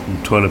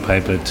 from toilet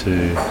paper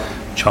to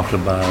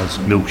chocolate bars,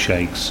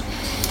 milkshakes.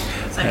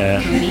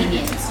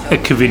 A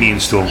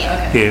convenience store.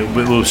 Yeah,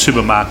 well,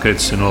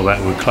 supermarkets and all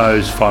that were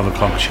closed, 5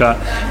 o'clock shut.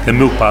 The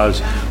milk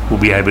bars will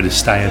be able to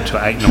stay until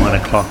 8,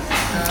 9 o'clock.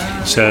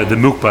 So the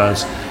milk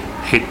bars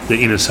hit the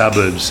inner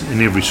suburbs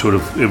in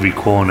every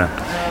corner.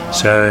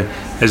 So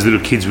as little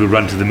kids would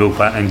run to the milk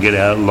bar and get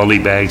our lolly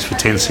bags for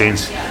 10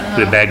 cents,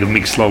 with a bag of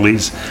mixed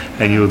lollies,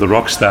 and you were the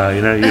rock star,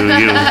 you know,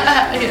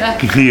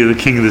 you're the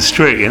king of the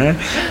street, you know,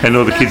 and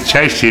all the kids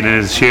chased you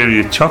and sharing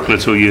your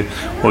chocolates or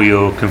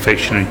your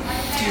confectionery.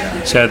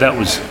 So that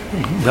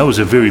was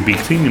a very big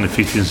thing in the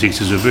 50s and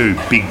 60s, a very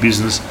big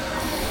business,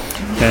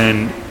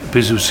 and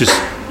because it was just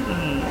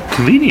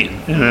convenient.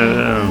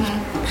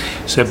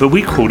 But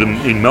we called them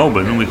in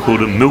Melbourne, we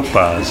called them milk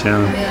bars. You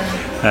know.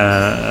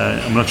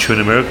 I'm not sure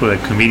in America, they're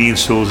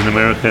convenience stores in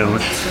America.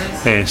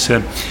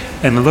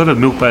 And a lot of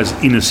milk bars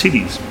in the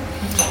cities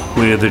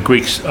where the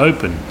Greeks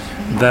open,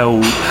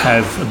 they'll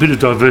have a bit of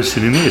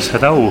diversity in there. So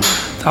they'll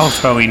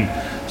throw in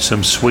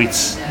some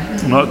sweets,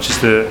 not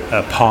just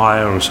a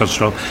pie or such.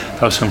 They'll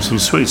have some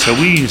sweets. So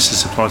we used to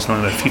supply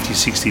something like 50,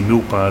 60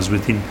 milk bars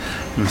within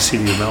the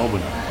city of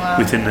Melbourne,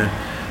 within the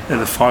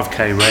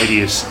 5k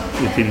radius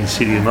within the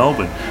city of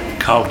Melbourne.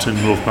 Carlton,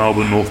 North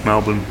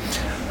Melbourne,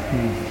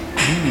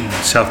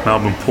 South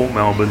Melbourne, Port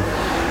Melbourne,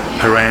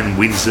 Paran,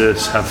 Windsor,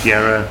 South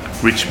Yarra,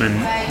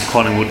 Richmond,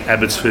 Collingwood,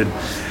 Abbotsford,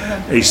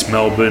 East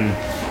Melbourne,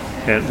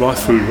 right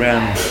through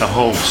around the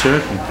whole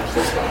circle.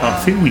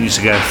 I think we used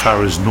to go as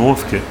far as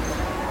Northcote,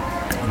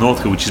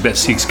 which is about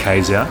 6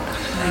 k's out,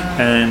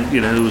 and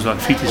you know there was like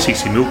 50,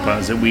 60 milk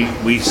bars that we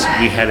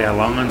had our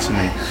lines in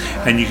there,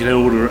 and you could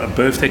order a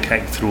birthday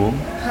cake through them.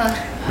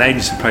 They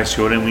used to place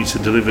the order, and we used to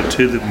deliver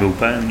to the milk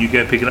bar, and you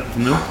go pick it up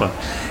from the milk bar.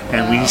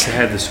 And we used to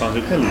have the sign.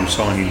 We've got a little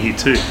sign in here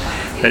too.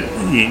 That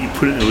you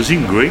put it was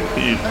in Greek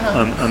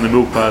on the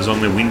milk bars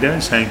on the window,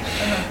 saying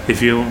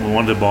if you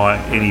want to buy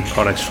any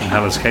products from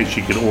Haller's Cakes,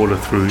 you could order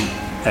through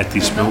at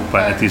this milk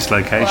bar at this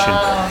location,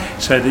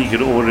 so that you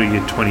could order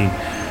your 20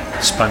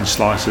 sponge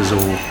slices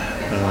or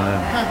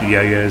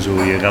yo-yos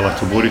or your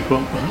galactoboricua,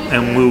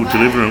 and we'll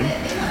deliver them.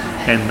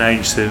 And they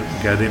used to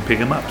go there and pick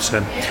them up. So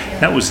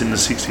that was in the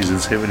 60s and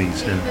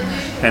 70s,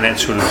 and that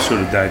sort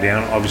of died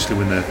down. Obviously,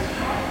 when the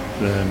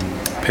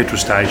petrol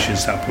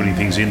stations started putting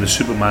things in, the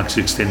supermarkets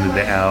extended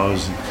their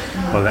hours, and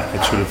well,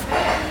 that sort of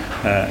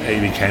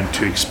it became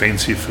too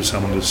expensive for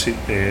someone to sit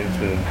there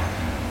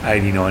for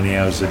 80, 90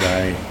 hours a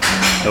day,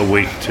 a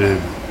week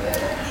to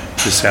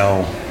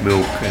sell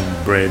milk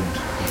and bread.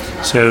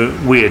 So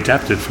we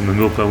adapted from the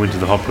milk bar, went to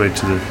the hot bread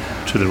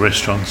to the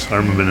restaurants. I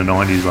remember in the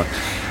 90s, like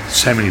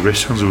so many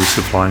restaurants we were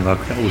supplying, like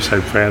I was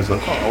so proud,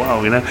 like, oh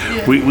wow, you know,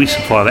 we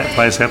supply that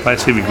place,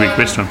 every Greek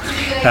restaurant.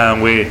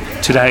 Where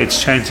today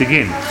it's changed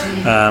again,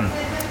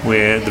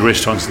 where the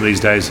restaurants these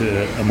days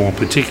are more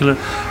particular.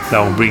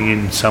 They'll bring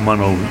in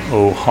someone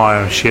or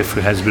hire a chef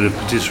who has a bit of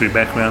patisserie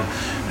background,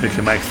 who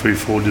can make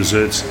 3-4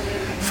 desserts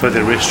for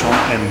their restaurant,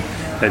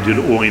 and they do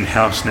it all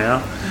in-house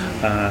now.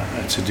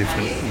 It's a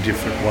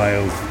different way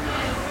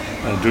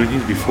of doing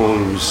things. Before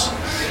it was,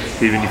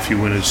 even if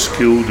you weren't as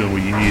skilled or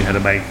you knew how to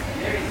make,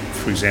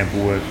 for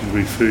example, working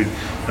with food,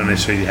 not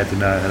necessarily you had to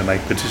know how to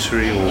make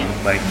patisserie or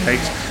make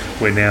cakes,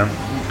 where now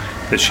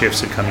the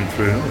chefs are coming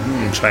through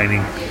in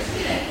training,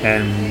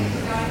 and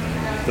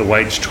the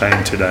wage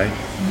train today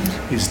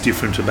is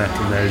different to back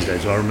in those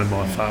days. I remember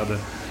my father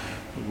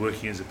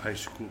working as a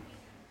pastry cook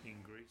in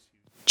Greece.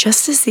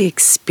 Just as the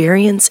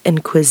experience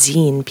and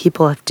cuisine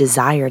people have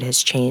desired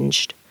has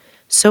changed,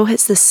 so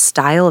has the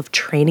style of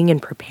training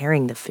and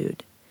preparing the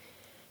food.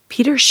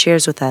 Peter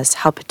shares with us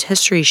how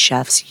patisserie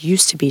chefs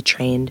used to be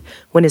trained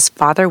when his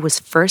father was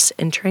first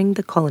entering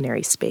the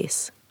culinary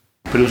space.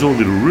 But it was all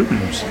little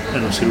rooms,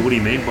 and I said, what do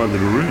you mean by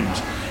little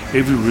rooms?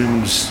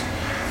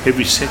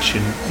 Every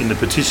section in the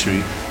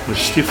patisserie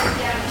was different.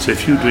 So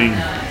if you were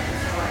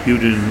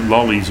doing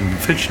lollies and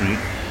confectionery,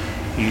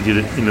 you did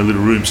it in a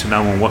little room so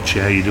no one watch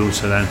you how you do it,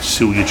 so they don't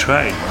steal your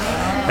tray.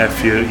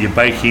 If you're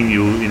baking,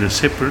 you're in a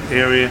separate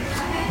area.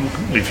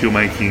 If you're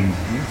making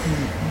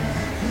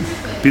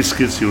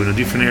biscuits, you're in a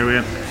different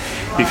area.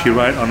 If you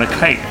write on a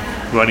cake,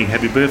 writing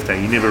happy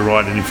birthday, you never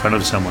write it in front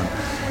of someone,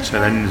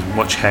 so they didn't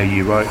watch how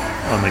you wrote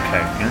on the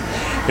cake. You know?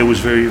 It was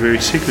very, very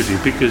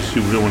secretive because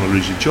you don't want to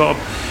lose your job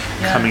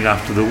coming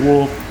after the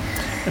war,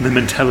 and the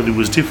mentality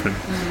was different.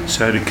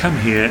 So to come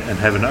here and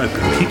have an open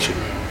kitchen,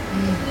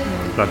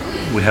 like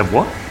we have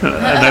what?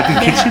 An open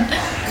kitchen?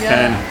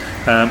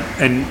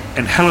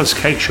 And Haller's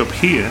Cake Shop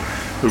here,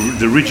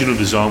 the original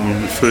design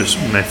when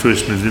they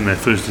first moved in, their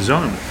first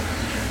design,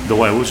 the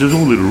way it was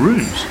all little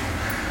rooms.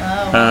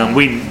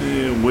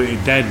 We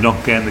Dad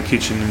knocked down the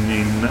kitchen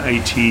in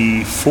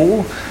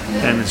 84,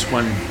 and it's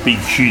one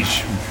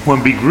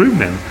big room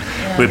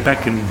now. We're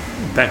back in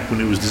back when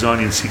it was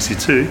designed in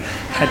 '62,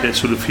 had that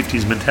sort of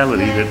 '50s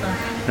mentality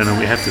that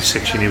we have to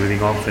section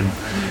everything off and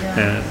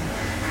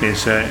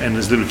so. And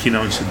as a little kid,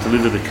 I used to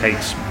deliver the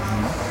cakes,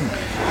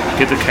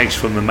 get the cakes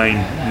from the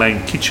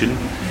main kitchen,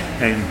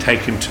 and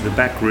take them to the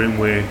back room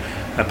where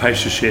a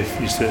pastry chef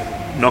used to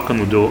knock on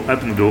the door,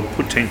 open the door,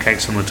 put 10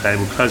 cakes on the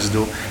table, close the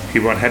door, he'd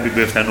write happy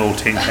birthday on all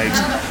 10 cakes.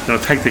 Then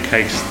I'd take the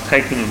cakes,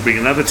 take them and bring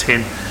another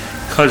 10,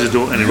 close the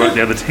door, and he'd write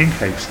the other 10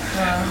 cakes.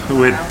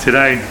 Where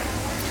today,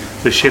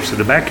 the chefs at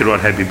the back could write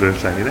happy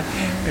birthday, you know.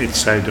 It's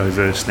so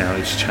diverse now,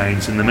 it's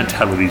changed, and the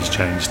mentality's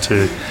changed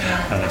too.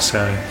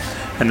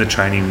 And the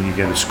training when you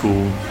go to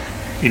school,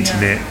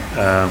 internet,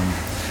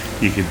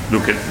 you could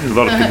look at, a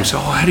lot of people say,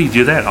 how do you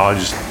do that? I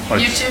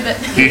YouTube it.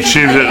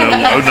 YouTube it,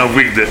 and I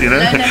rigged it, you know.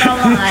 Learn it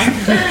online.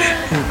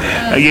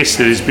 Yes,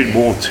 there is a bit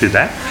more to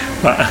that,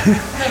 but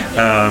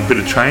a bit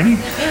of training.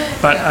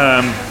 But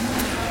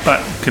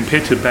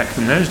compared to back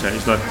in those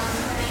days, like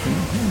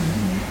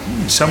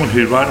someone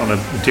who'd write on a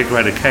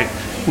decorated cake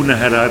wouldn't know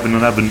how to open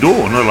an oven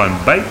door, not alone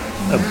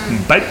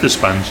bake the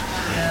sponge.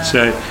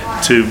 So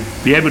to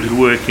be able to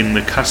work in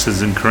the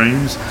custards and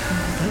creams,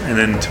 and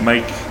then to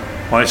make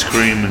ice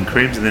cream and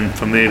creams, and then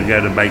from there to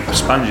go to bake the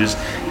sponges,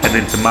 and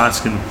then to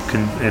mask and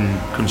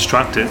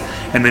construct it,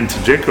 and then to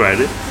decorate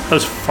it,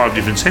 those 5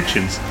 different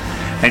sections.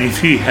 And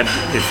if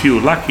you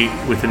were lucky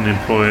with an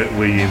employer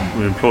where you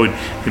were employed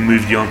and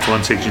moved you on from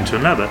one section to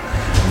another,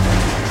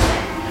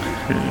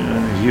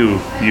 you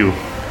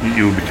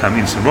will become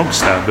instant rock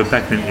star. But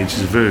back then it's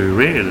just very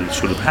rare that it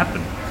sort of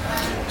happened.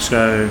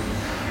 So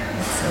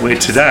where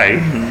today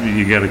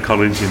you go to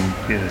college and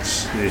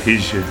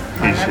here's your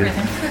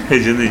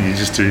then you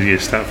just do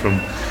start from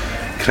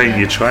clean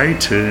your tray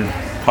to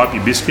pipe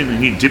your biscuit,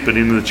 and you dip it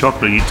into the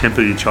chocolate, you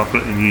temper your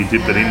chocolate and you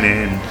dip it in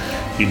there,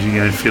 and you do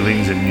your own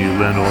fillings, and you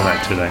learn all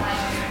that today.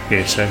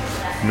 Yeah, so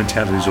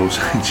mentality's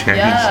also changed.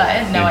 Yeah, I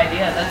had no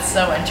idea. That's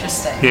so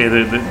interesting.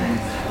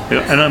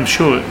 Yeah, and I'm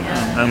sure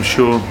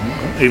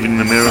even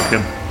in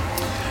America,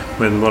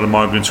 where a lot of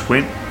migrants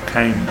came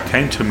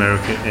to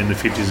America in the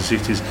 50s and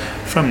 60s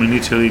from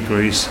Italy,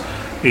 Greece,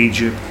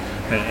 Egypt.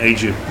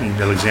 Egypt in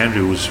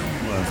Alexandria was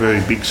a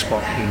very big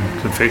spot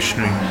in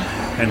confectionery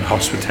and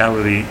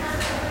hospitality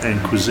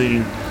and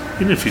cuisine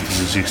in the 50s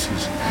and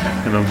 60s.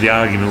 And the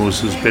argument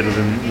was better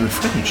than the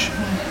French.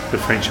 The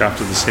French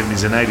after the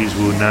 70s and 80s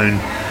were known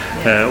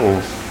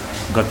or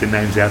got their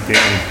names out there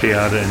in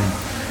Piata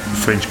and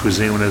French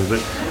cuisine, whatever.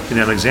 But in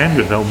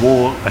Alexandria, they were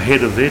more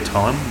ahead of their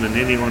time than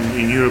anyone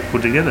in Europe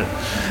put together.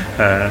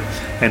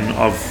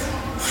 And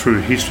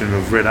through history,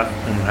 I've read up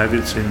and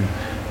I've seen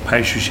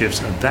pastry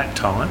chefs at that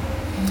time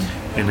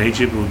in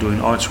Egypt were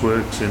doing ice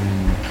works and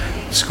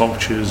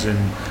sculptures and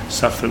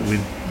stuff that we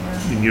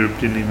in Europe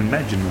didn't even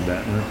imagine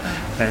about. You know?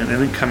 And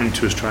then coming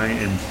to Australia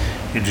and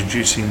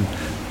introducing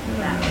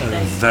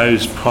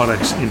those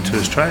products into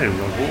Australia,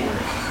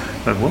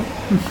 like what?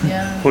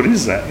 Yeah. What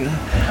is that? You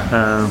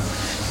know?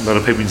 A lot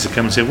of people used to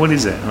come and say, what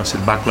is that? And I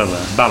said,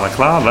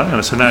 balaclava. And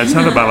I said, no, it's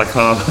not a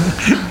balaclava.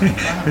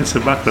 It's a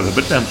baklava.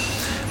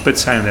 But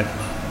saying that,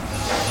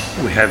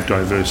 we have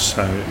diverse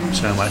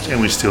so much,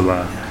 and we still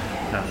are.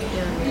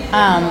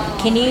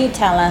 Can you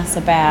tell us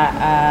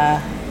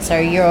about, so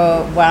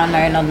you're well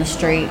known on the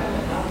street,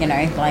 you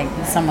know, like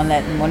someone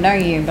that will know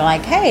you and be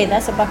like, hey,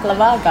 that's a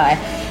baklava guy.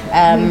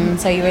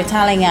 So you were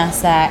telling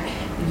us that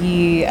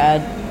you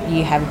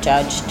have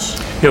judged.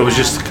 Yeah, it was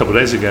just a couple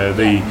of days ago,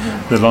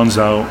 the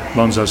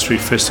Lonzo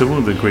Street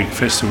Festival, the Greek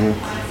festival,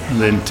 and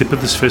then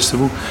Antipolis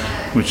Festival,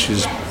 which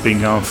has been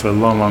going for a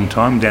long, long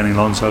time down in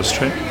Lonzo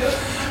Street.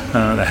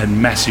 They had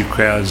massive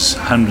crowds,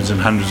 hundreds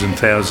and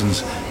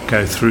thousands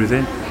go through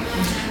there.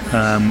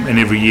 And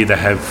every year they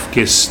have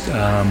guest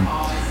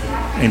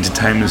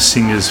entertainers,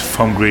 singers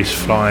from Greece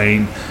fly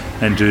in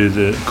and do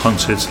the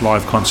concerts,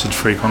 live concerts,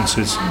 free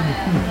concerts.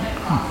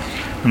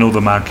 And all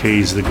the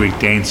marquees, the Greek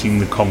dancing,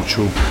 the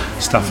cultural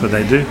stuff that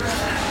they do.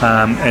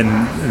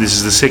 And this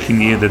is the second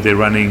year that they're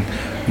running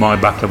My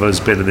Baklava is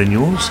Better Than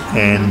Yours,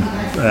 and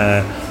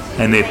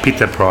their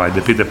Pita Pride.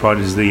 The Pita Pride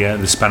is the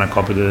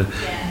spanakopita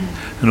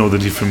and all the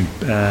different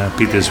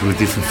pitas with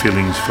different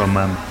fillings from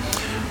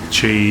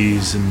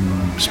cheese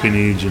and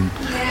spinach and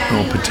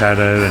all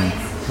potato and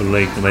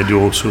leek. And they do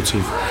all sorts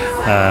of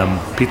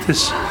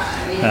pitas.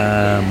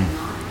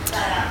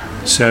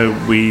 So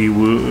we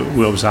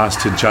was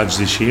asked to judge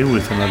this year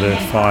with another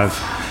 5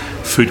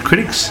 food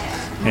critics,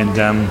 and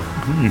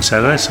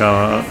so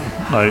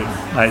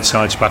I ate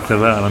Saj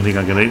baklava. I don't think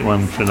I can eat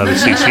one for another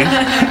 6 years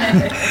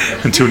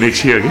until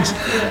next year, I guess.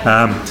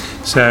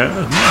 So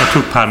I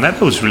took part in that.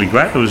 It was really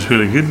great. It was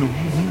really good,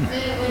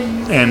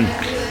 and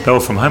they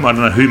were from home. I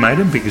don't know who made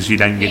them because you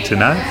don't get to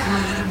know,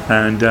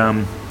 and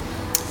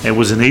it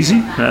wasn't easy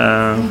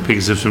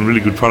because there's some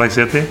really good products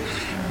out there,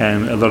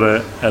 and a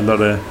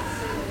lot of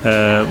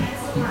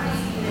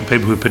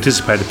people who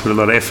participated put a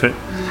lot of effort,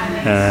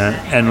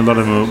 and a lot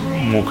of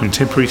more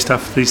contemporary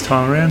stuff this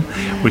time around,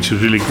 which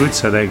was really good.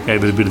 So they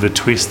gave it a bit of a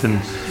twist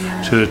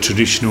to a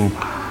traditional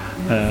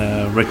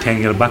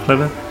rectangular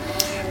baklava.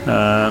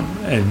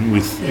 and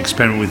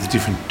experiment with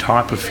different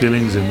type of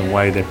fillings and the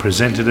way they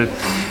presented it,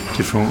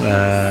 different,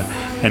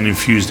 and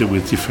infused it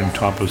with different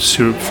type of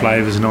syrup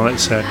flavors and all that.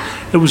 So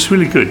it was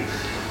really good.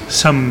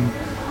 Some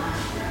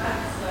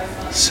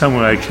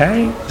were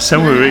okay,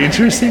 some were really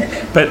interesting,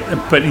 but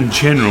in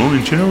general,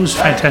 it was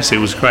fantastic.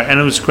 It was great, and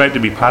it was great to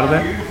be part of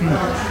that.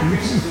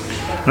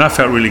 And I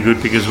felt really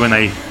good because when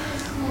they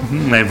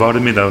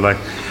invited me, they were like,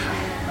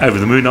 over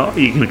the moon, oh,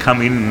 you can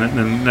come in,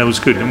 and that was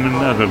good. I mean,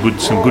 I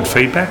got some good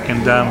feedback,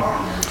 and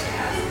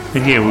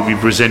yeah, we'll be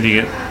presenting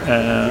it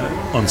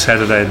on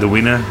Saturday. The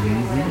winner,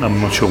 I'm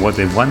not sure what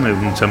they've won.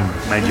 They've won some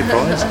major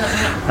prize,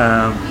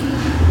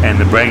 and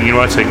the bragging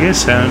rights, I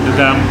guess. And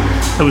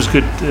it was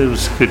good. It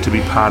was good to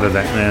be part of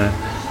that,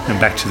 and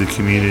back to the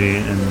community,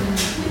 and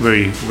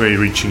very, very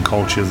rich in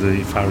culture as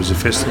far as the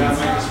festival.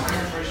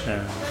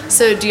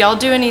 So, do y'all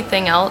do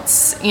anything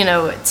else,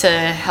 to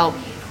help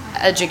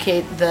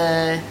educate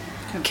the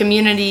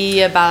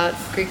community about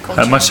Greek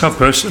culture? Myself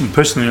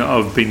personally,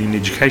 I've been in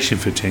education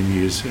for 10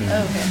 years,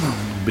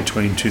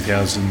 between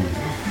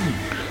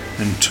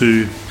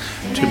 2002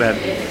 to about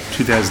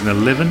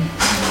 2011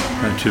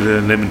 to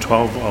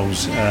 11-12. I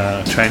was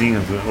training.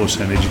 I'm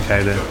also an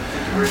educator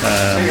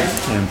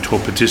and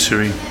taught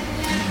patisserie.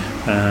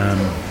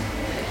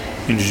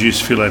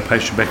 Introduced filo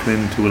pastry back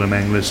then to William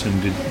Angliss,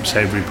 and did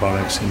savoury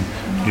products and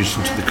introduced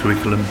into the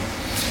curriculum.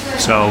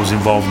 So I was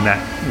involved in that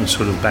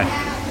sort of back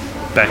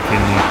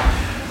in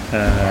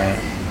the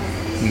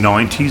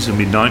 90s and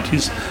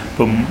mid-90s,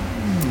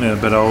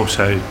 but I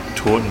also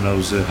taught, and I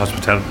was a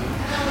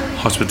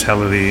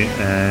hospitality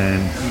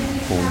and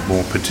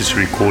more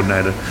patisserie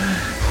coordinator,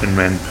 and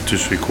ran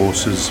patisserie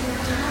courses,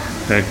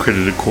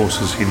 accredited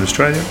courses in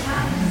Australia,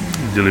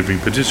 delivering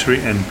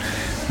patisserie, and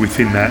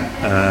within that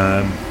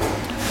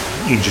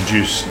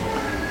introduce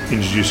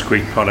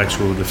Greek products,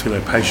 or the filo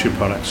pastry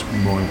products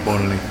more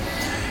importantly,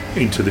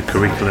 into the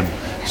curriculum.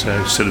 So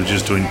instead of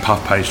just doing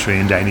puff pastry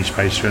and Danish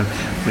pastry,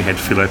 we had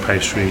filo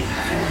pastry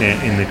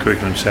in the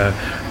curriculum. So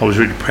I was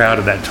really proud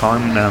of that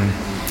time,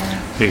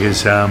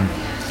 because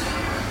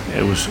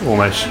it was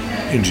almost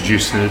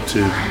introducing it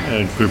to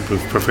a group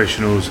of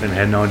professionals and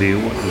had no idea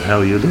what the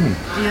hell you're doing.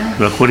 Yeah.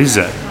 Like, what is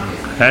that?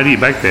 How do you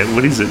bake that?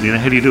 What is it?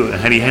 How do you do it?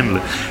 How do you handle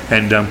it?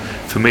 And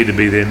for me to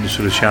be there and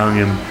sort of showing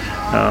them,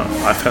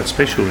 I felt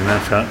special,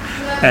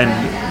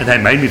 and they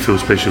made me feel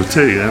special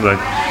too,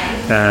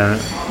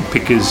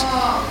 because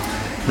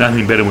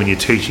nothing better when you're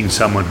teaching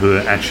someone who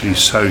are actually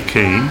so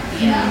keen,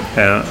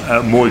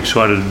 more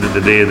excited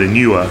that they're than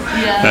you are.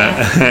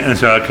 Yeah. And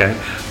so, okay,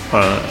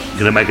 I'm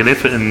going to make an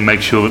effort and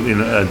make sure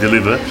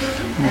deliver,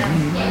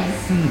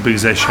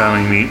 because they're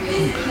showing me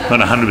not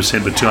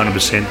 100% but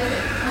 200%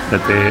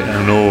 that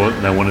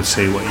they want to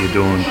see what you're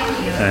doing,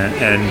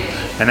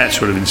 and that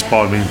sort of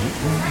inspired me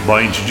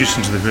by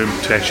introducing to the group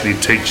to actually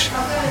teach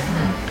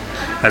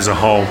as a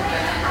whole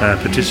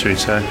patisserie.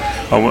 So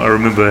I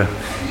remember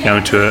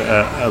going to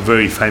a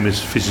very famous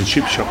fish and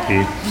chip shop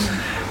here,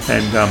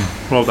 and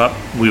rolled up.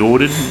 We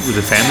ordered with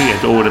the family. You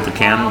had to order at the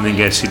counter and then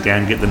go sit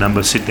down, get the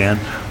number, sit down,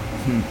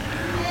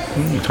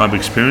 type of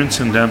experience.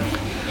 And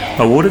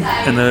I ordered,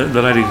 and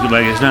the lady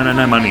goes,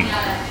 no money.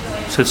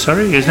 I said,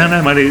 sorry? He goes, no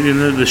money.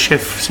 And the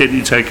chef said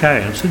it's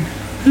okay. I said,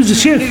 who's the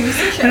chef?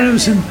 And there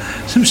was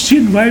some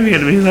student waving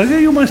at me like, oh,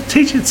 you're my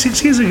teacher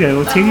 6 years ago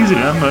or 10 years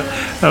ago.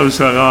 I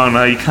was like, oh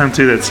no, you can't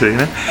do that, sir.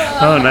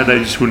 Oh no, they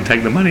just wouldn't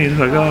take the money. It's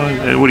like,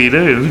 oh, what do you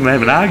do? We're going to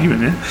have an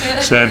argument.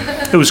 So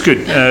it was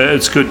good.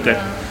 It's good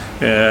that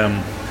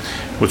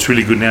what's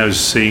really good now is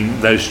seeing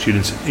those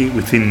students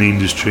within the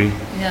industry,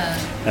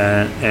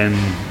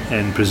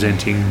 and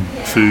presenting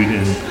food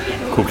and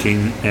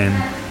cooking, and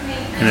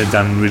have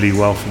done really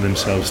well for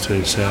themselves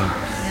too. So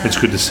it's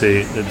good to see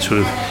it, that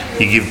sort of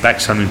you give back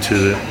something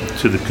to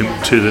the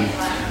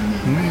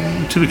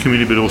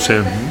community, but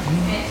also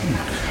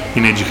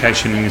in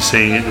education, and you're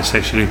seeing it.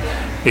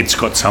 It's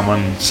got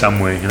someone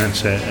somewhere, and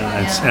it's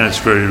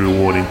very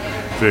rewarding,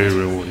 very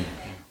rewarding.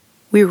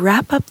 We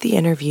wrap up the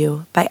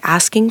interview by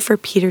asking for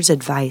Peter's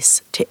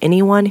advice to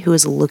anyone who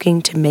is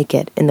looking to make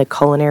it in the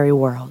culinary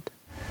world.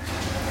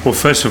 Well,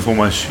 first and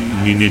foremost,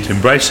 you need to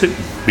embrace it,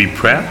 be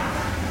proud,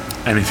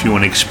 and if you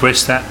want to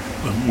express that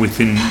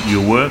within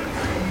your work,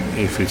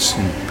 if it's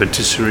in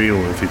patisserie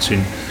or if it's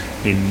in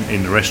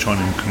the restaurant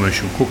and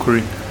commercial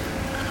cookery,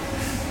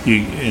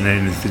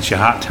 and if it's your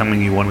heart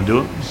telling you want to do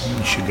it,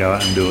 you should go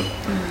out and do it.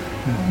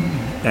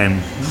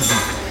 And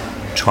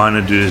trying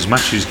to do as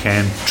much as you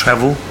can.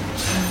 Travel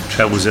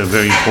is a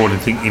very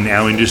important thing in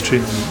our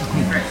industry.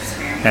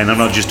 And I'm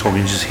not just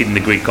talking just hitting the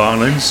Greek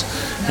islands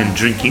and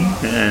drinking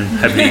and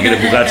having to get a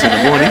bugatti in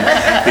the morning.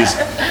 Is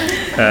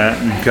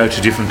go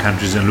to different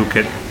countries and look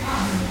at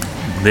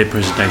their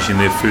presentation,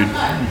 their food,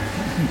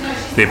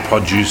 their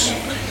produce,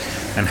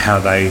 and how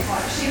they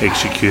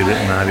execute it,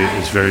 and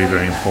it's very,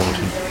 very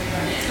important.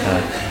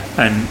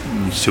 And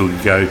you still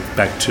go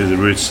back to the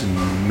roots in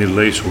the Middle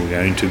East, or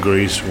go into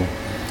Greece,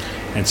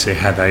 and see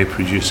how they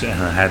produce it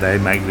and how they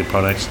make the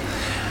products.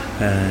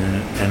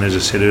 And as I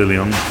said early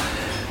on,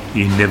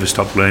 you never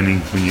stop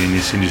learning when you're in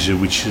this industry,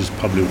 which is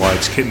probably why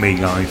it's kept me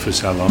going for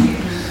so long,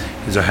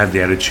 is I have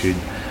the attitude.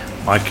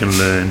 I can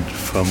learn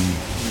from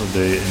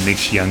the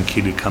next young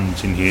kid who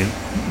comes in here.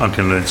 I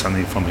can learn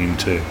something from him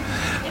too.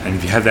 And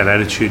if you have that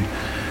attitude,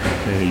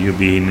 you'll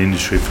be in the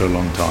industry for a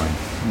long time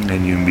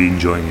and you'll be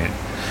enjoying it.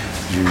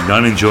 If you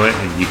don't enjoy it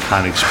and you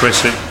can't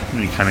express it,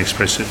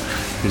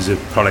 because the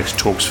products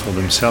talks for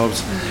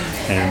themselves,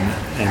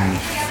 and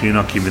if you're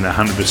not giving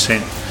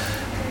 100%,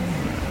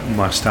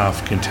 my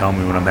staff can tell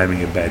me when I'm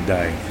having a bad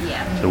day.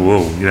 So,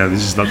 whoa,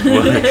 this is not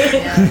working.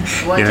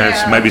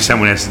 So maybe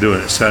someone has to do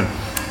it. So,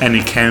 and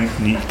you can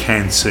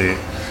see it.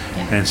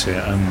 And so,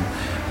 a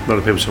lot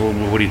of people say, well,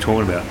 what are you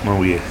talking about?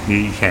 Well, yeah,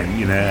 you can,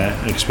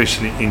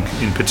 especially in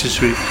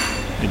patisserie,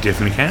 you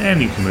definitely can,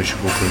 and in commercial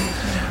cookery,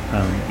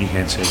 you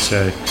can see it.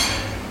 So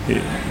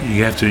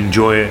you have to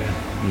enjoy it,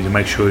 you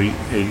make sure it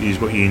is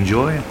what you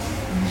enjoy,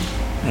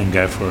 and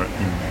go for it.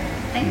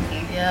 Thank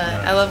you.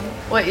 Yeah, I love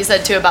what you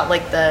said too about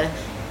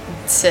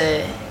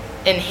to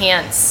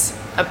enhance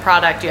a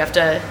product, you have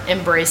to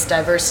embrace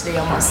diversity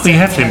almost. Well, you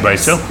have to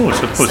embrace it, of course.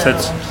 So,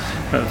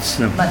 that's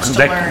much to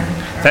learn.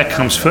 That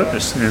comes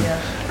first.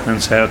 And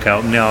say,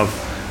 okay, now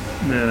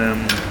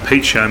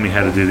Pete showed me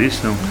how to do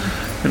this. Now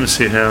let me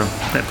see how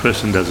that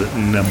person does it,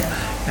 and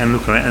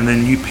look at it, and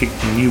then you pick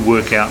and you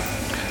work out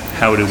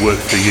how it'll work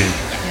for you.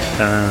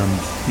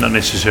 Not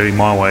necessarily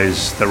my way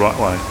is the right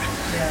way,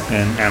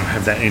 and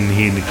have that in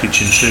here in the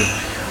kitchen too.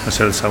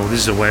 So well, this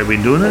is the way we're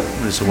doing it.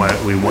 This is the way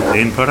we want the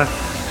end product.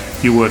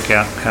 You work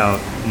out how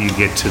you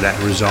get to that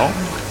result,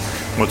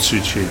 what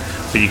suits you,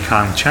 but you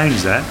can't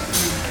change that.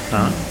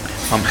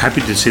 I'm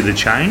happy to see the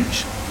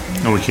change,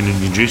 and we can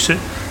introduce it,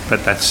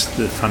 but that's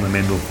the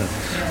fundamental thing.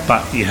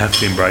 But you have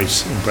to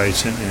embrace it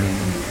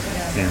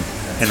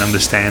and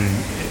understand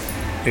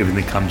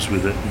everything that comes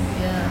with it.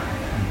 Yeah,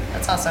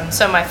 that's awesome.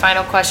 So my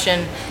final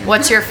question,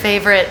 what's your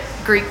favorite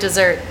Greek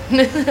dessert?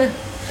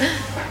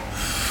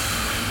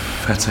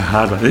 That's a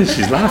hard one.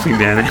 She's laughing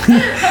down there.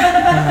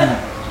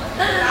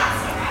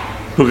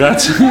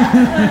 Bugats.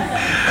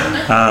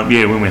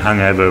 When we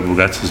hung over,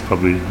 Bugats is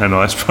probably a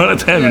nice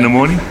product to have in the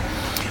morning.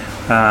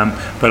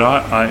 But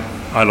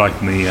I like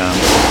the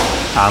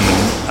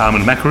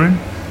almond macaroon,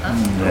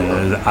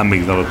 the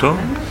amigdaloto,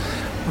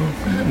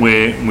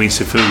 where we used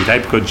to fill it with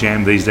apricot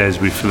jam. These days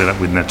we fill it up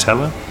with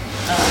Nutella,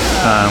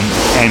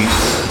 and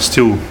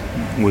still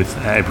with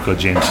apricot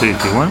jam too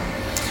if you want.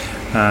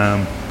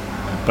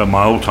 But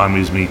my all-time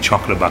is me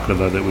chocolate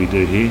baklava that we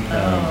do here.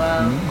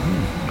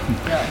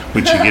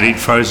 Which you can eat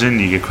frozen,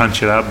 you can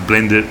crunch it up,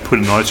 blend it, put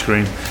in ice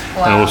cream,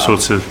 and all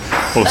sorts of.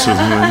 So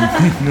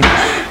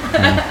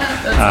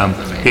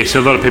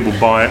a lot of people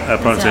buy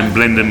products and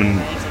blend them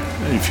and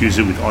infuse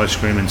it with ice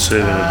cream and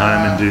serve it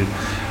at home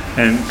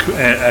and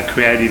are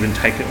creative and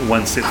take it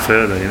one step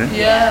further.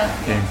 Yeah.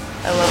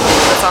 I love it.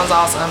 That sounds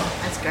awesome.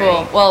 That's great.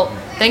 Cool. Well,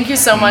 thank you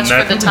so much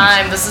for the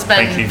time. This has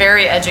been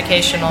very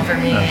educational for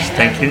me.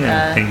 Thank you.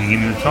 Thank you for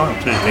giving me the time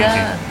too. Thank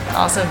you.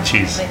 Awesome.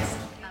 Cheers. Thanks.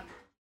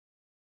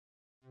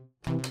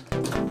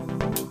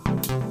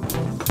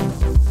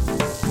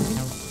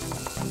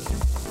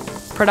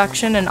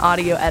 Production and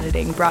audio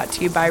editing brought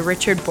to you by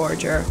Richard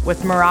Borger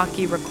with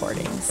Meraki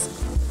Recordings.